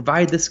you could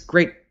provide this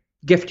great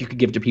gift you could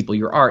give to people,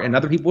 your art, and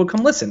other people would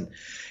come listen.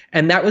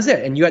 And that was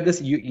it. And you had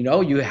this,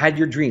 you had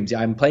your dreams.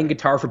 I'm playing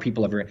guitar for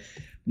people everywhere.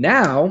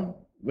 Now,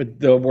 with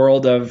the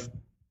world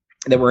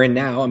that we're in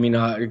now,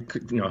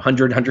 100,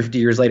 150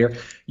 years later,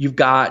 you've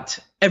got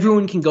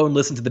everyone can go and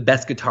listen to the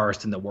best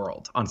guitarist in the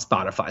world on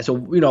Spotify. So,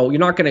 you're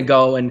not going to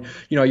go and,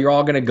 you're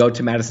all going to go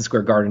to Madison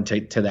Square Garden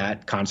to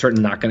that concert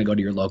and not going to go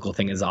to your local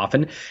thing as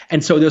often.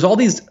 And so there's all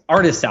these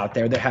artists out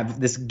there that have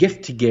this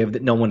gift to give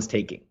that no one's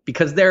taking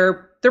because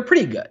they're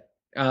pretty good.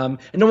 And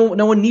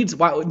no one needs.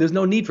 There's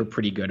no need for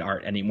pretty good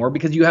art anymore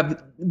because you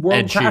have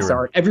world class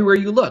art everywhere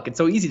you look. It's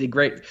so easy to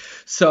great.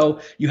 So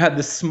you have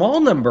this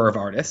small number of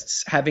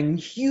artists having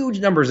huge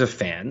numbers of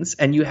fans,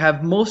 and you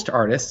have most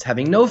artists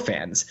having no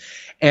fans.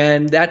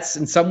 And that's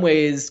in some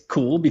ways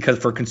cool because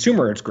for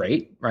consumer it's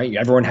great, right?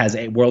 Everyone has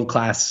a world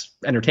class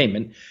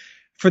entertainment.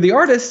 For the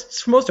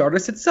artists, for most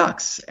artists, it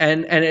sucks.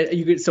 And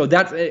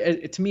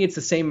to me, it's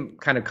the same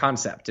kind of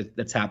concept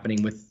that's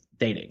happening with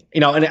dating,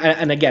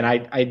 and again,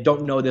 I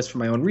don't know this from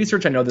my own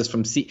research. I know this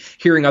from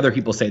hearing other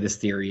people say this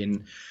theory,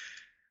 and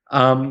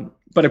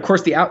but of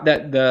course it's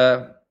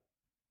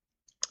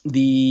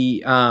the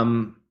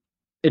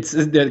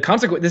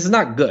consequence. This is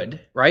not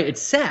good, right?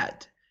 It's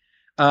sad.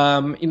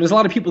 There's a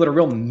lot of people that are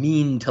real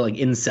mean to like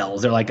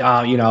incels. They're like,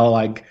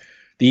 like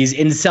these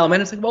incel men.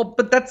 It's like, well,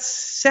 but that's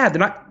sad.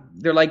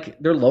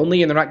 They're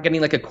lonely and they're not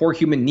getting like a core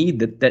human need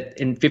that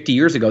in 50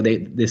 years ago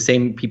the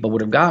same people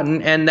would have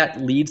gotten, and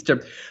that leads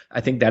to,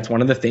 I think that's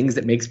one of the things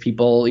that makes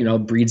people,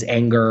 breeds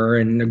anger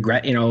and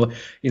regret.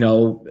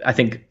 I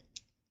think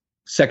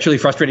sexually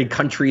frustrated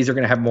countries are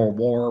going to have more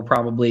war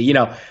probably.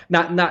 I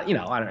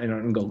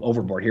don't go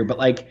overboard here, but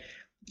like,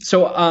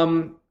 so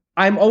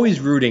I'm always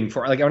rooting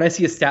for, like, when I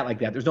see a stat like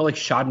that, there's no like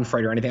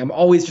Schadenfreude or anything. I'm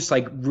always just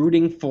like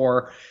rooting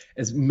for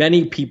as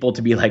many people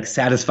to be like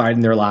satisfied in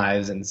their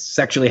lives and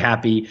sexually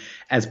happy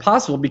as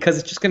possible, because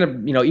it's just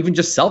going to, even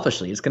just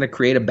selfishly, it's going to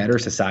create a better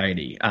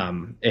society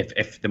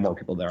if the more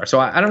people there are. So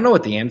I don't know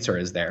what the answer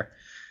is there.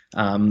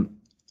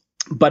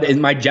 But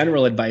in my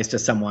general advice to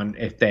someone,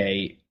 if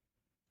they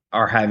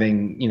are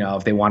having,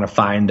 if they want to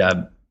find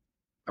a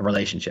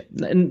relationship.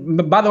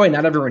 And by the way,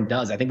 not everyone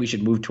does. I think we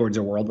should move towards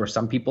a world where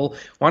some people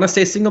want to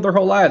stay single their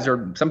whole lives,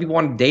 or some people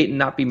want to date and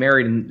not be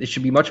married. And it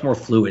should be much more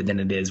fluid than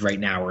it is right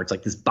now, where it's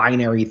like this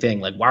binary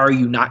thing. Like, why are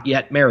you not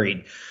yet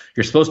married?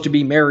 You're supposed to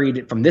be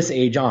married from this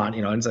age on,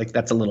 and it's like,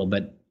 that's a little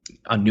bit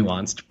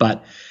unnuanced,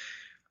 but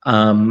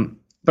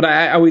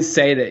I always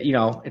say that,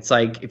 it's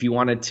like, if you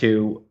wanted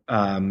to,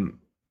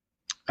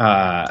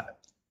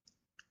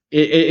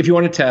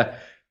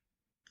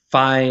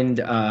 find,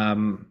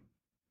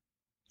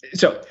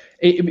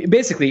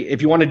 basically,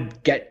 if you want to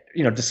get,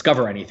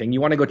 discover anything, you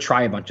want to go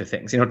try a bunch of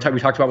things. We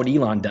talked about what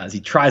Elon does. He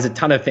tries a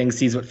ton of things,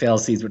 sees what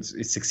fails, sees what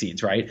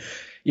succeeds, right?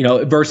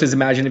 Versus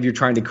imagine if you're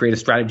trying to create a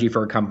strategy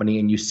for a company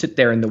and you sit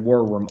there in the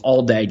war room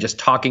all day just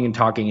talking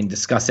and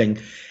discussing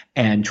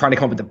and trying to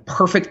come up with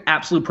the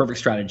absolute perfect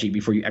strategy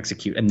before you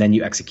execute, and then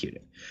you execute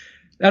it.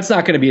 That's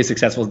not going to be as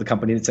successful as the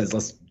company that says,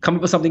 let's come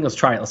up with something, let's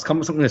try it. Let's come up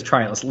with something, let's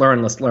try it. Let's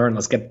learn,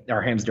 let's get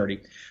our hands dirty.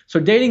 So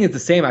dating is the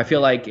same. I feel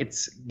like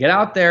it's get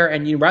out there,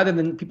 and rather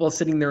than people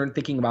sitting there and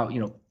thinking about,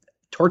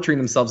 torturing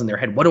themselves in their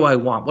head, what do I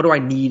want? What do I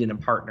need in a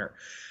partner?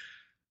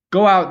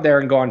 Go out there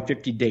and go on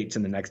 50 dates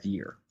in the next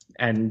year.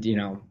 And,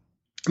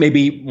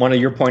 maybe one of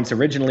your points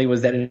originally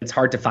was that it's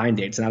hard to find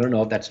dates. And I don't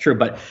know if that's true,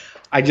 but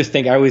I just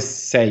think I always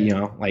say,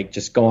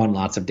 just go on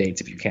lots of dates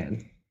if you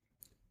can.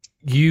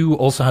 You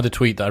also had a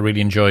tweet that I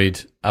really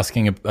enjoyed,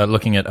 looking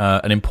at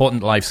an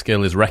important life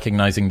skill is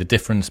recognizing the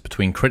difference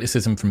between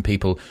criticism from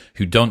people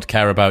who don't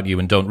care about you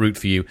and don't root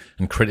for you,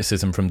 and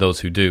criticism from those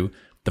who do.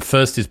 The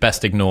first is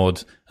best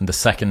ignored, and the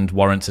second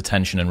warrants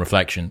attention and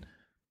reflection.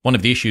 One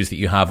of the issues that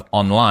you have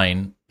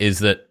online is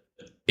that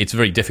it's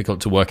very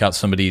difficult to work out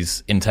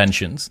somebody's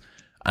intentions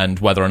and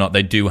whether or not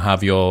they do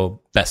have your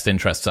best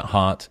interests at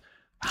heart.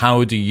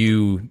 How do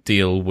you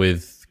deal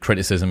with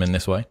criticism in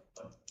this way?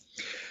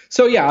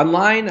 So yeah,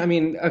 online,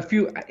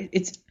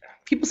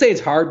 people say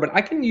it's hard, but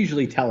I can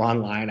usually tell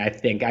online. I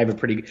think I have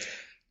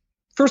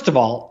first of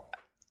all,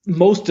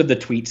 most of the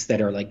tweets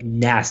that are like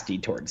nasty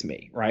towards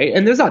me, right?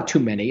 And there's not too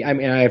many.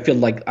 I feel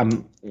like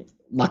I'm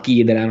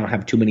lucky that I don't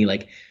have too many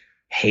like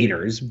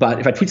haters, but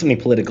if I tweet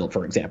something political,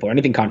 for example, or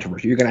anything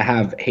controversial, you're going to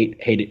have hater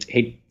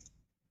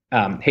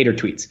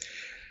tweets.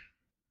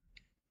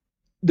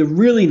 The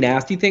really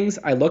nasty things,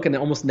 I look and they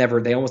almost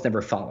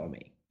never follow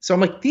me. So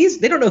I'm like,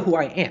 they don't know who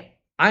I am.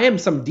 I am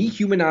some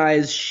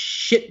dehumanized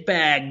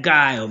shitbag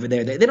guy over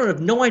there. They don't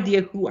have no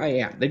idea who I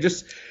am.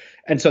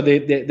 And so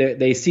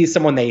they see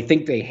someone they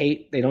think they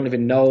hate. They don't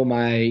even know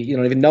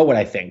what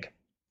I think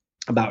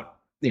about,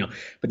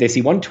 but they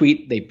see one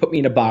tweet, they put me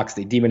in a box,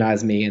 they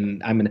demonize me,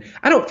 and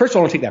first of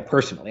all, I don't take that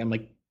personally. I'm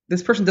like,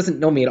 this person doesn't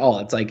know me at all.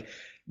 It's like,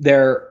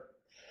 they're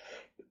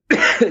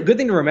the good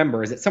thing to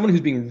remember is that someone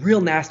who's being real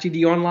nasty to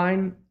you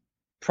online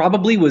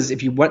probably was,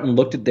 if you went and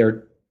looked at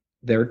their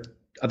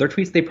other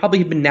tweets, they probably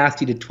have been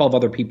nasty to 12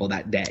 other people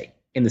that day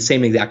in the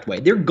same exact way.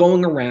 They're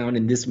going around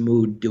in this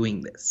mood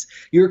doing this.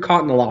 You're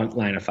caught in the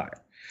line of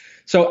fire.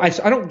 So I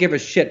don't give a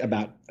shit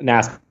about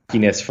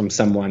nastiness from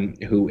someone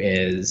who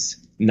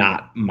is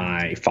not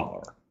my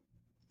follower,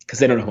 because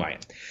they don't know who I am.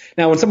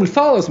 Now, when someone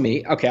follows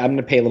me, okay, I'm going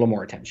to pay a little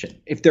more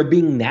attention. If they're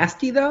being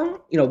nasty,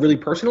 though, really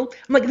personal,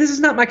 I'm like, this is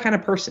not my kind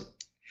of person.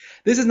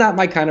 This is not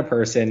my kind of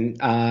person.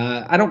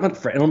 I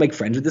don't make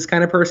friends with this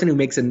kind of person who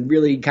makes a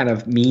really kind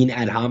of mean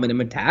ad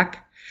hominem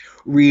attack,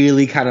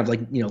 really kind of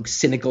like,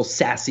 cynical,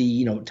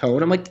 sassy,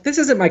 tone. I'm like, this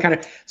isn't my kind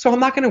of, so I'm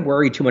not going to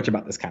worry too much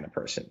about this kind of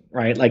person,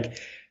 right? Like,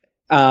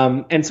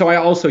 and so I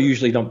also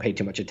usually don't pay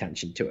too much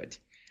attention to it.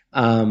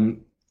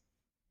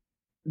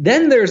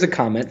 Then there's a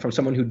comment from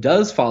someone who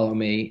does follow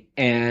me,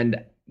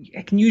 and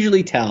I can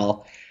usually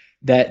tell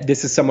that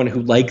this is someone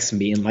who likes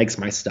me and likes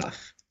my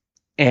stuff.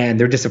 And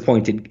they're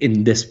disappointed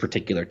in this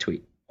particular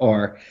tweet,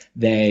 or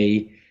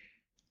they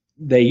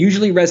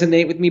usually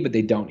resonate with me, but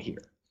they don't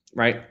here,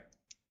 right?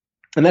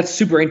 And that's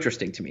super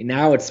interesting to me.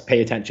 Now it's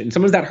pay attention.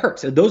 Sometimes that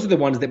hurts. So those are the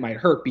ones that might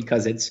hurt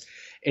because it's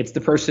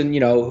the person,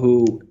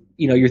 who,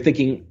 you're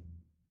thinking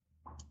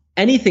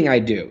anything I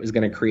do is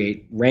going to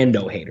create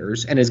rando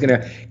haters and is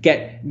going to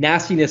get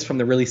nastiness from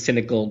the really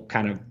cynical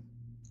kind of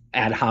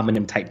ad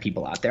hominem type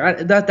people out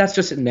there. That's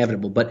just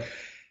inevitable. But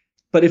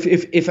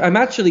if I'm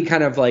actually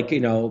kind of like,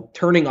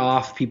 turning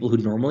off people who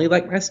normally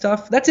like my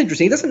stuff, that's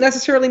interesting. It doesn't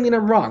necessarily mean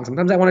I'm wrong.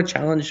 Sometimes I want to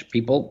challenge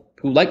people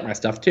who like my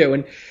stuff too.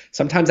 And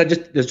sometimes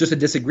there's just a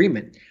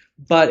disagreement.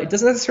 But it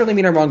doesn't necessarily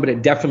mean I'm wrong, but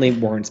it definitely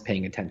warrants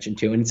paying attention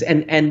to.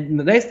 And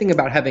the nice thing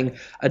about having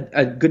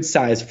a good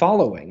size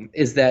following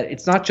is that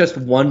it's not just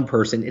one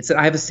person. It's that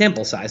I have a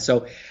sample size.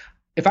 So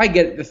if I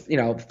get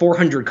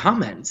 400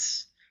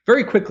 comments,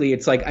 very quickly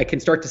it's like I can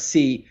start to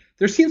see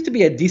there seems to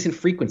be a decent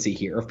frequency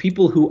here of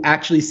people who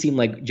actually seem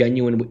like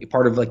genuine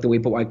part of like the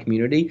Wait But Why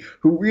community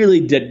who really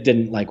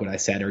didn't like what I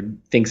said or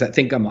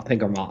think I'm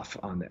off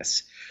on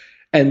this,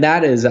 and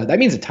that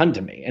means a ton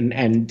to me,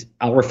 and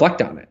I'll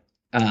reflect on it,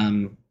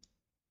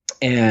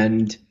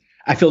 and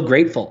I feel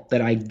grateful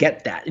that I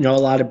get that. A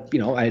lot of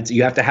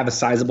you have to have a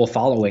sizable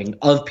following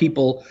of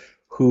people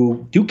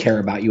who do care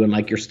about you and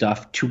like your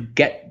stuff to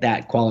get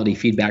that quality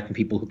feedback from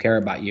people who care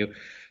about you.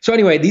 So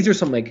anyway, these are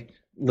some like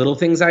little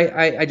things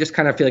I just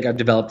kind of feel like I've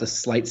developed a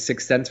slight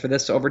sixth sense for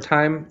this over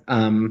time.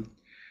 And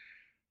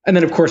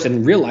then of course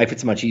in real life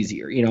it's much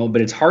easier,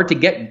 but it's hard to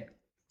get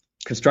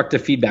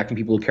constructive feedback from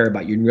people who care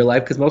about you in real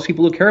life because most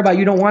people who care about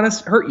you don't want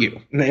to hurt you.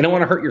 They don't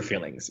want to hurt your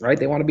feelings, right?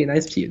 They want to be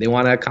nice to you. They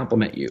want to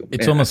compliment you.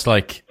 It's almost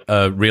like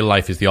real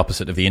life is the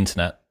opposite of the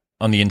internet.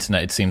 On the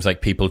internet, it seems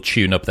like people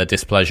tune up their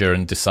displeasure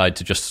and decide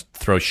to just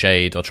throw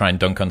shade or try and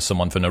dunk on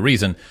someone for no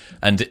reason.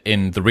 And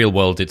in the real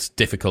world, it's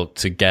difficult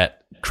to get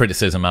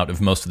criticism out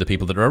of most of the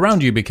people that are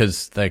around you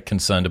because they're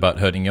concerned about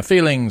hurting your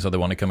feelings, or they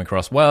want to come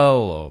across well,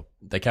 or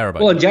they care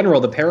about you. Well, in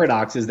general, the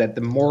paradox is that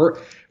the more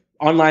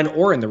online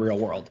or in the real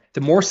world,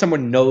 the more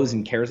someone knows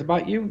and cares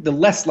about you, the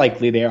less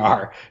likely they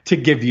are to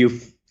give you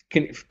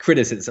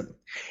criticism.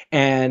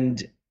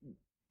 And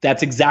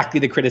that's exactly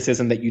the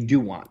criticism that you do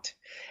want.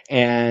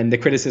 And the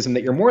criticism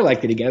that you're more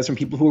likely to get is from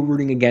people who are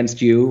rooting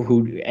against you,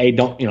 who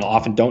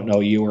often don't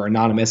know you or are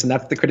anonymous, and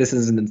that's the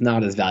criticism that's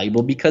not as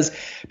valuable because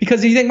you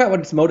think about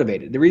what it's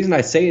motivated. The reason I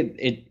say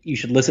it you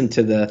should listen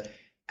to the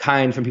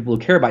kind from people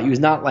who care about you is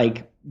not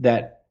like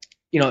that.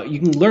 You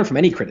can learn from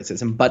any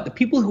criticism, but the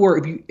people who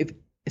are, if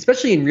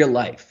especially in real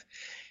life,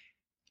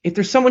 if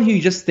there's someone who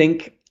you just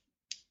think,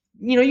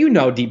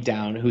 deep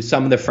down who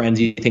some of the friends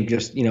you think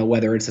just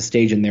whether it's a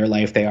stage in their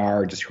life they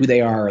are, or just who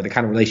they are, or the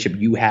kind of relationship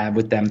you have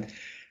with them.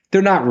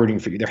 They're not rooting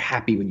for you. They're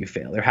happy when you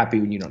fail. They're happy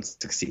when you don't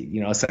succeed.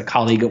 It's a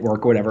colleague at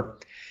work or whatever.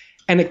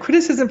 And a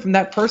criticism from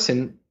that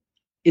person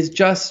is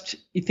just,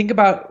 you think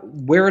about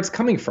where it's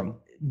coming from.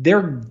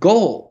 Their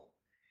goal,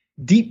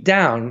 deep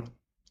down,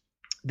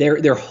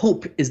 their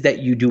hope is that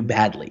you do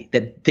badly,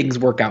 that things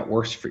work out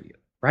worse for you,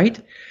 right?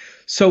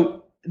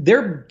 So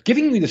they're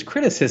giving you this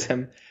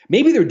criticism.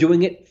 Maybe they're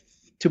doing it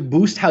to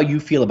boost how you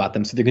feel about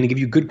them. So they're going to give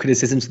you good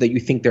criticism so that you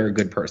think they're a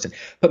good person.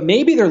 But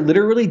maybe they're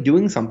literally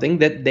doing something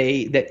that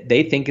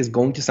they think is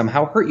going to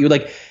somehow hurt you.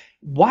 Like,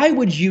 why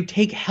would you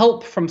take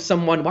help from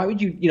someone? Why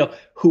would you,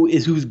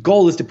 whose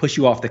goal is to push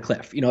you off the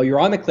cliff?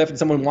 You're on the cliff and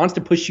someone wants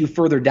to push you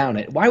further down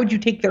it. Why would you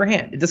take their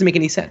hand? It doesn't make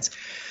any sense.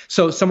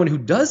 So someone who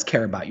does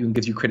care about you and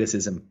gives you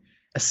criticism,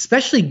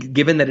 especially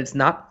given that it's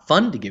not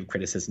fun to give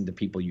criticism to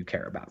people you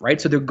care about, right?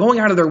 So they're going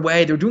out of their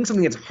way. They're doing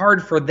something that's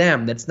hard for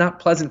them, that's not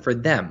pleasant for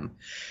them.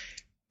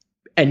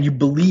 And you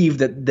believe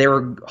that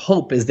their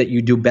hope is that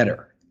you do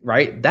better,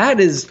 right?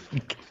 That is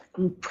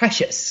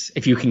precious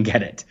if you can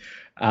get it.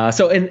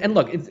 And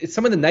look, it's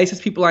some of the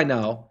nicest people I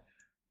know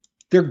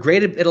they're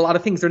great at a lot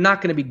of things. They're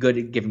not going to be good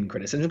at giving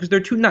criticism because they're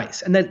too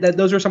nice. And that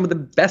those are some of the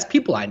best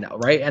people I know,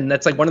 right? And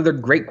that's like one of their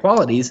great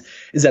qualities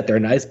is that they're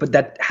nice, but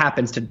that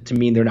happens to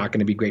mean they're not going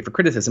to be great for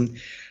criticism.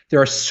 There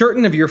are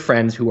certain of your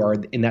friends who are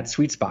in that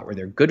sweet spot where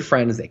they're good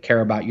friends, they care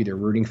about you, they're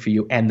rooting for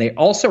you, and they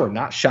also are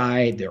not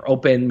shy, they're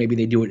open. Maybe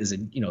they do it as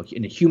in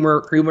a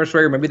humorous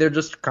way, or maybe they're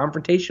just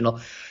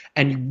confrontational.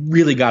 And you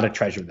really got to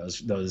treasure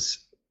those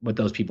what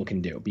those people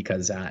can do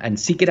because and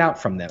seek it out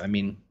from them. I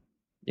mean,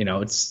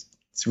 it's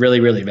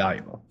really, really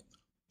valuable.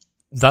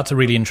 That's a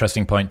really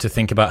interesting point to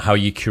think about how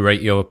you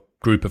curate your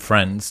group of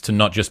friends to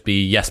not just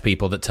be yes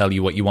people that tell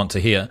you what you want to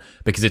hear,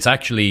 because it's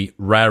actually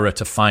rarer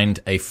to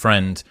find a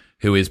friend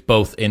who is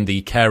both in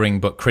the caring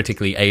but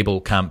critically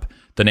able camp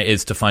than it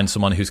is to find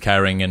someone who's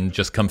caring and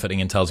just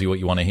comforting and tells you what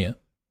you want to hear.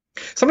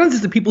 Sometimes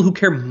it's the people who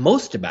care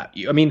most about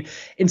you. I mean,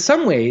 in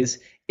some ways,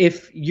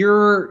 if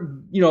you're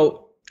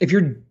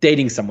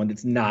dating someone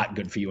that's not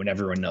good for you and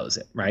everyone knows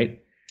it,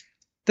 right?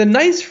 The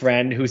nice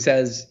friend who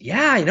says,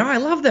 yeah, I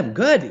love them.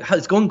 Good.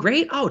 It's going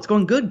great. Oh, it's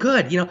going good.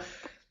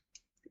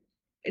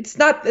 That's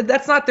not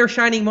their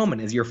shining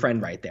moment as your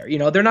friend right there.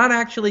 They're not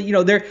actually,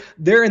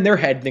 they're in their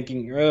head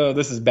thinking, oh,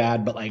 this is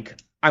bad, but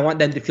like, I want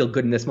them to feel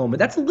good in this moment.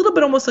 That's a little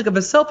bit almost like of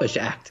a selfish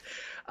act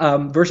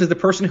versus the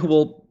person who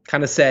will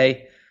kind of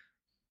say,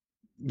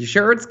 you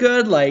sure it's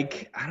good?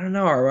 Like, I don't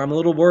know, or I'm a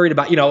little worried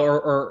about,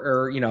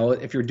 or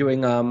if you're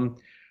doing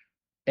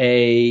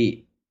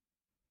if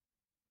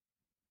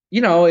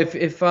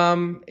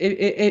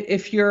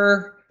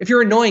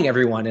you're annoying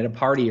everyone at a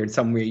party or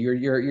somewhere,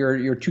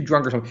 you're too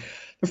drunk or something.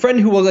 The friend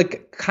who will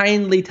like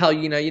kindly tell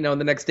you,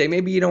 the next day,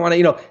 maybe you don't want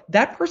to,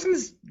 that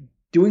person's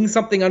doing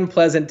something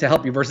unpleasant to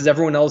help you versus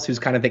everyone else who's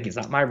kind of thinking it's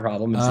not my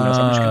problem. It's, so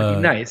I'm just going to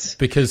be nice.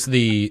 Because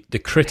the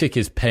critic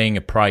is paying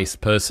a price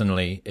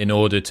personally in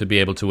order to be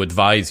able to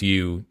advise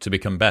you to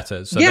become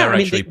better. So they're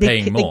actually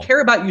paying more. They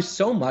care about you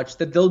so much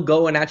that they'll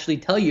go and actually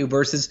tell you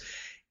versus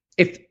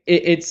if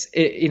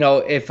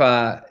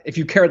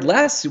you cared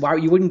less, why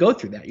you wouldn't go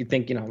through that? You'd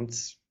think,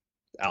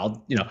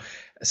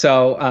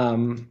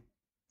 So,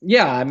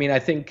 yeah, I mean, I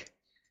think,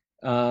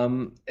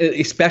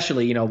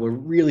 especially, we're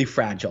really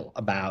fragile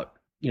about,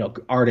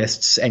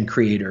 artists and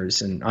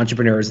creators and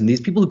entrepreneurs and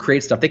these people who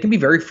create stuff. They can be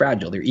very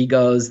fragile, their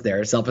egos,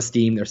 their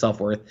self-esteem, their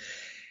self-worth.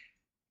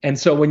 And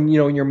so when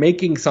you're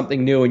making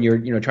something new and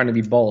you're trying to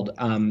be bold,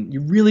 you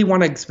really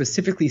want to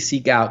specifically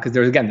seek out, because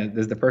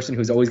there's the person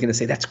who's always going to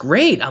say, that's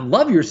great, I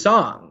love your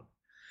song,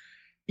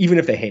 even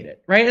if they hate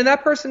it, right? And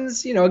that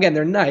person's, again,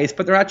 they're nice,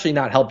 but they're actually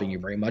not helping you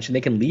very much, and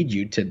they can lead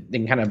you to, they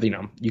can kind of,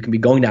 you can be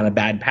going down a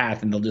bad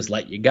path and they'll just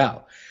let you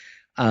go.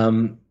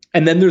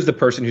 And then there's the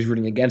person who's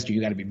rooting against you.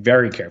 You got to be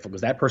very careful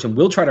because that person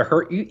will try to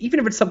hurt you, even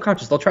if it's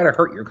subconscious. They'll try to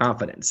hurt your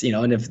confidence,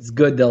 and if it's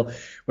good, they'll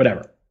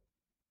whatever.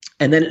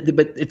 And then,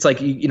 but it's like,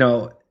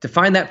 to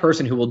find that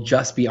person who will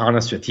just be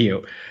honest with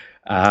you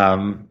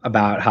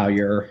about how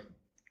you're,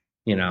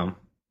 what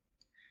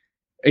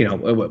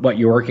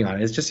you're working on.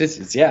 It's just,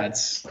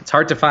 it's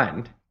hard to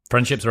find.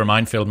 Friendships are a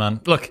minefield, man.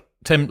 Look,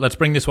 Tim, let's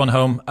bring this one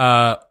home.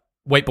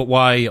 Wait, but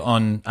why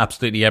on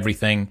absolutely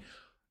everything?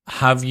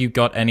 Have you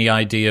got any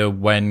idea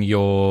when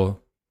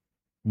your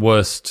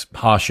worst,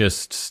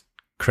 harshest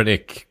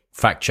critic,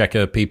 fact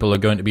checker people are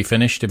going to be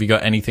finished? Have you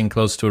got anything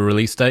close to a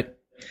release date?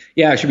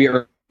 Yeah, it should be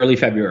early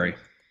February.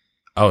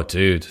 Oh,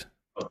 dude.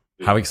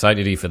 How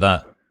excited are you for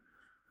that?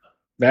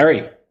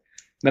 Very.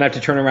 Then I have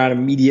to turn around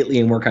immediately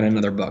and work on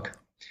another book.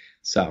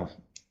 So.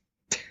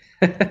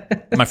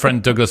 My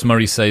friend Douglas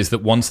Murray says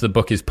that once the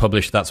book is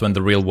published, that's when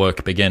the real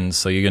work begins.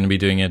 So you're going to be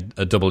doing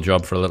a double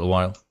job for a little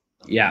while.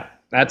 Yeah,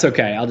 that's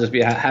okay. I'll just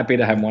be happy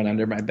to have one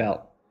under my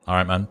belt. All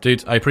right, man.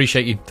 Dude, I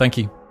appreciate you. Thank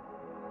you.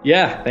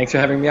 Yeah, thanks for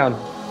having me on.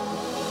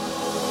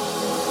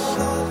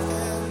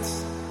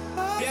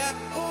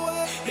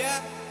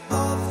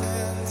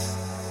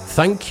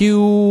 Thank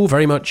you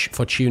very much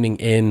for tuning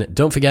in.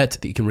 Don't forget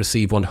that you can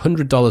receive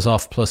 $100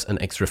 off plus an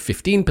extra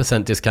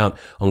 15% discount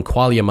on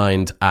Qualia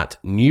Mind at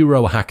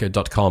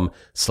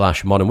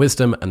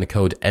neurohacker.com/modernwisdom and the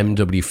code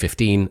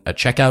MW15 at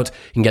checkout.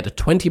 You can get a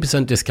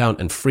 20% discount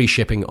and free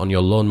shipping on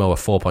your Lawnmower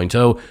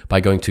 4.0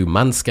 by going to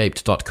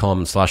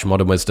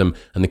manscaped.com/modernwisdom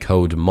and the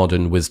code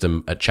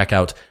modernwisdom at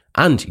checkout.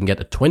 And you can get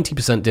a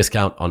 20%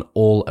 discount on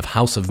all of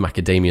House of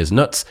Macadamia's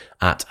nuts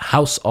at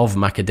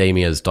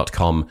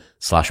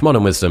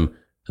houseofmacadamias.com/modernwisdom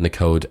and the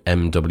code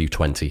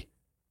MW20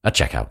 at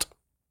checkout.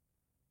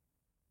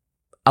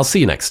 I'll see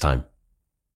you next time.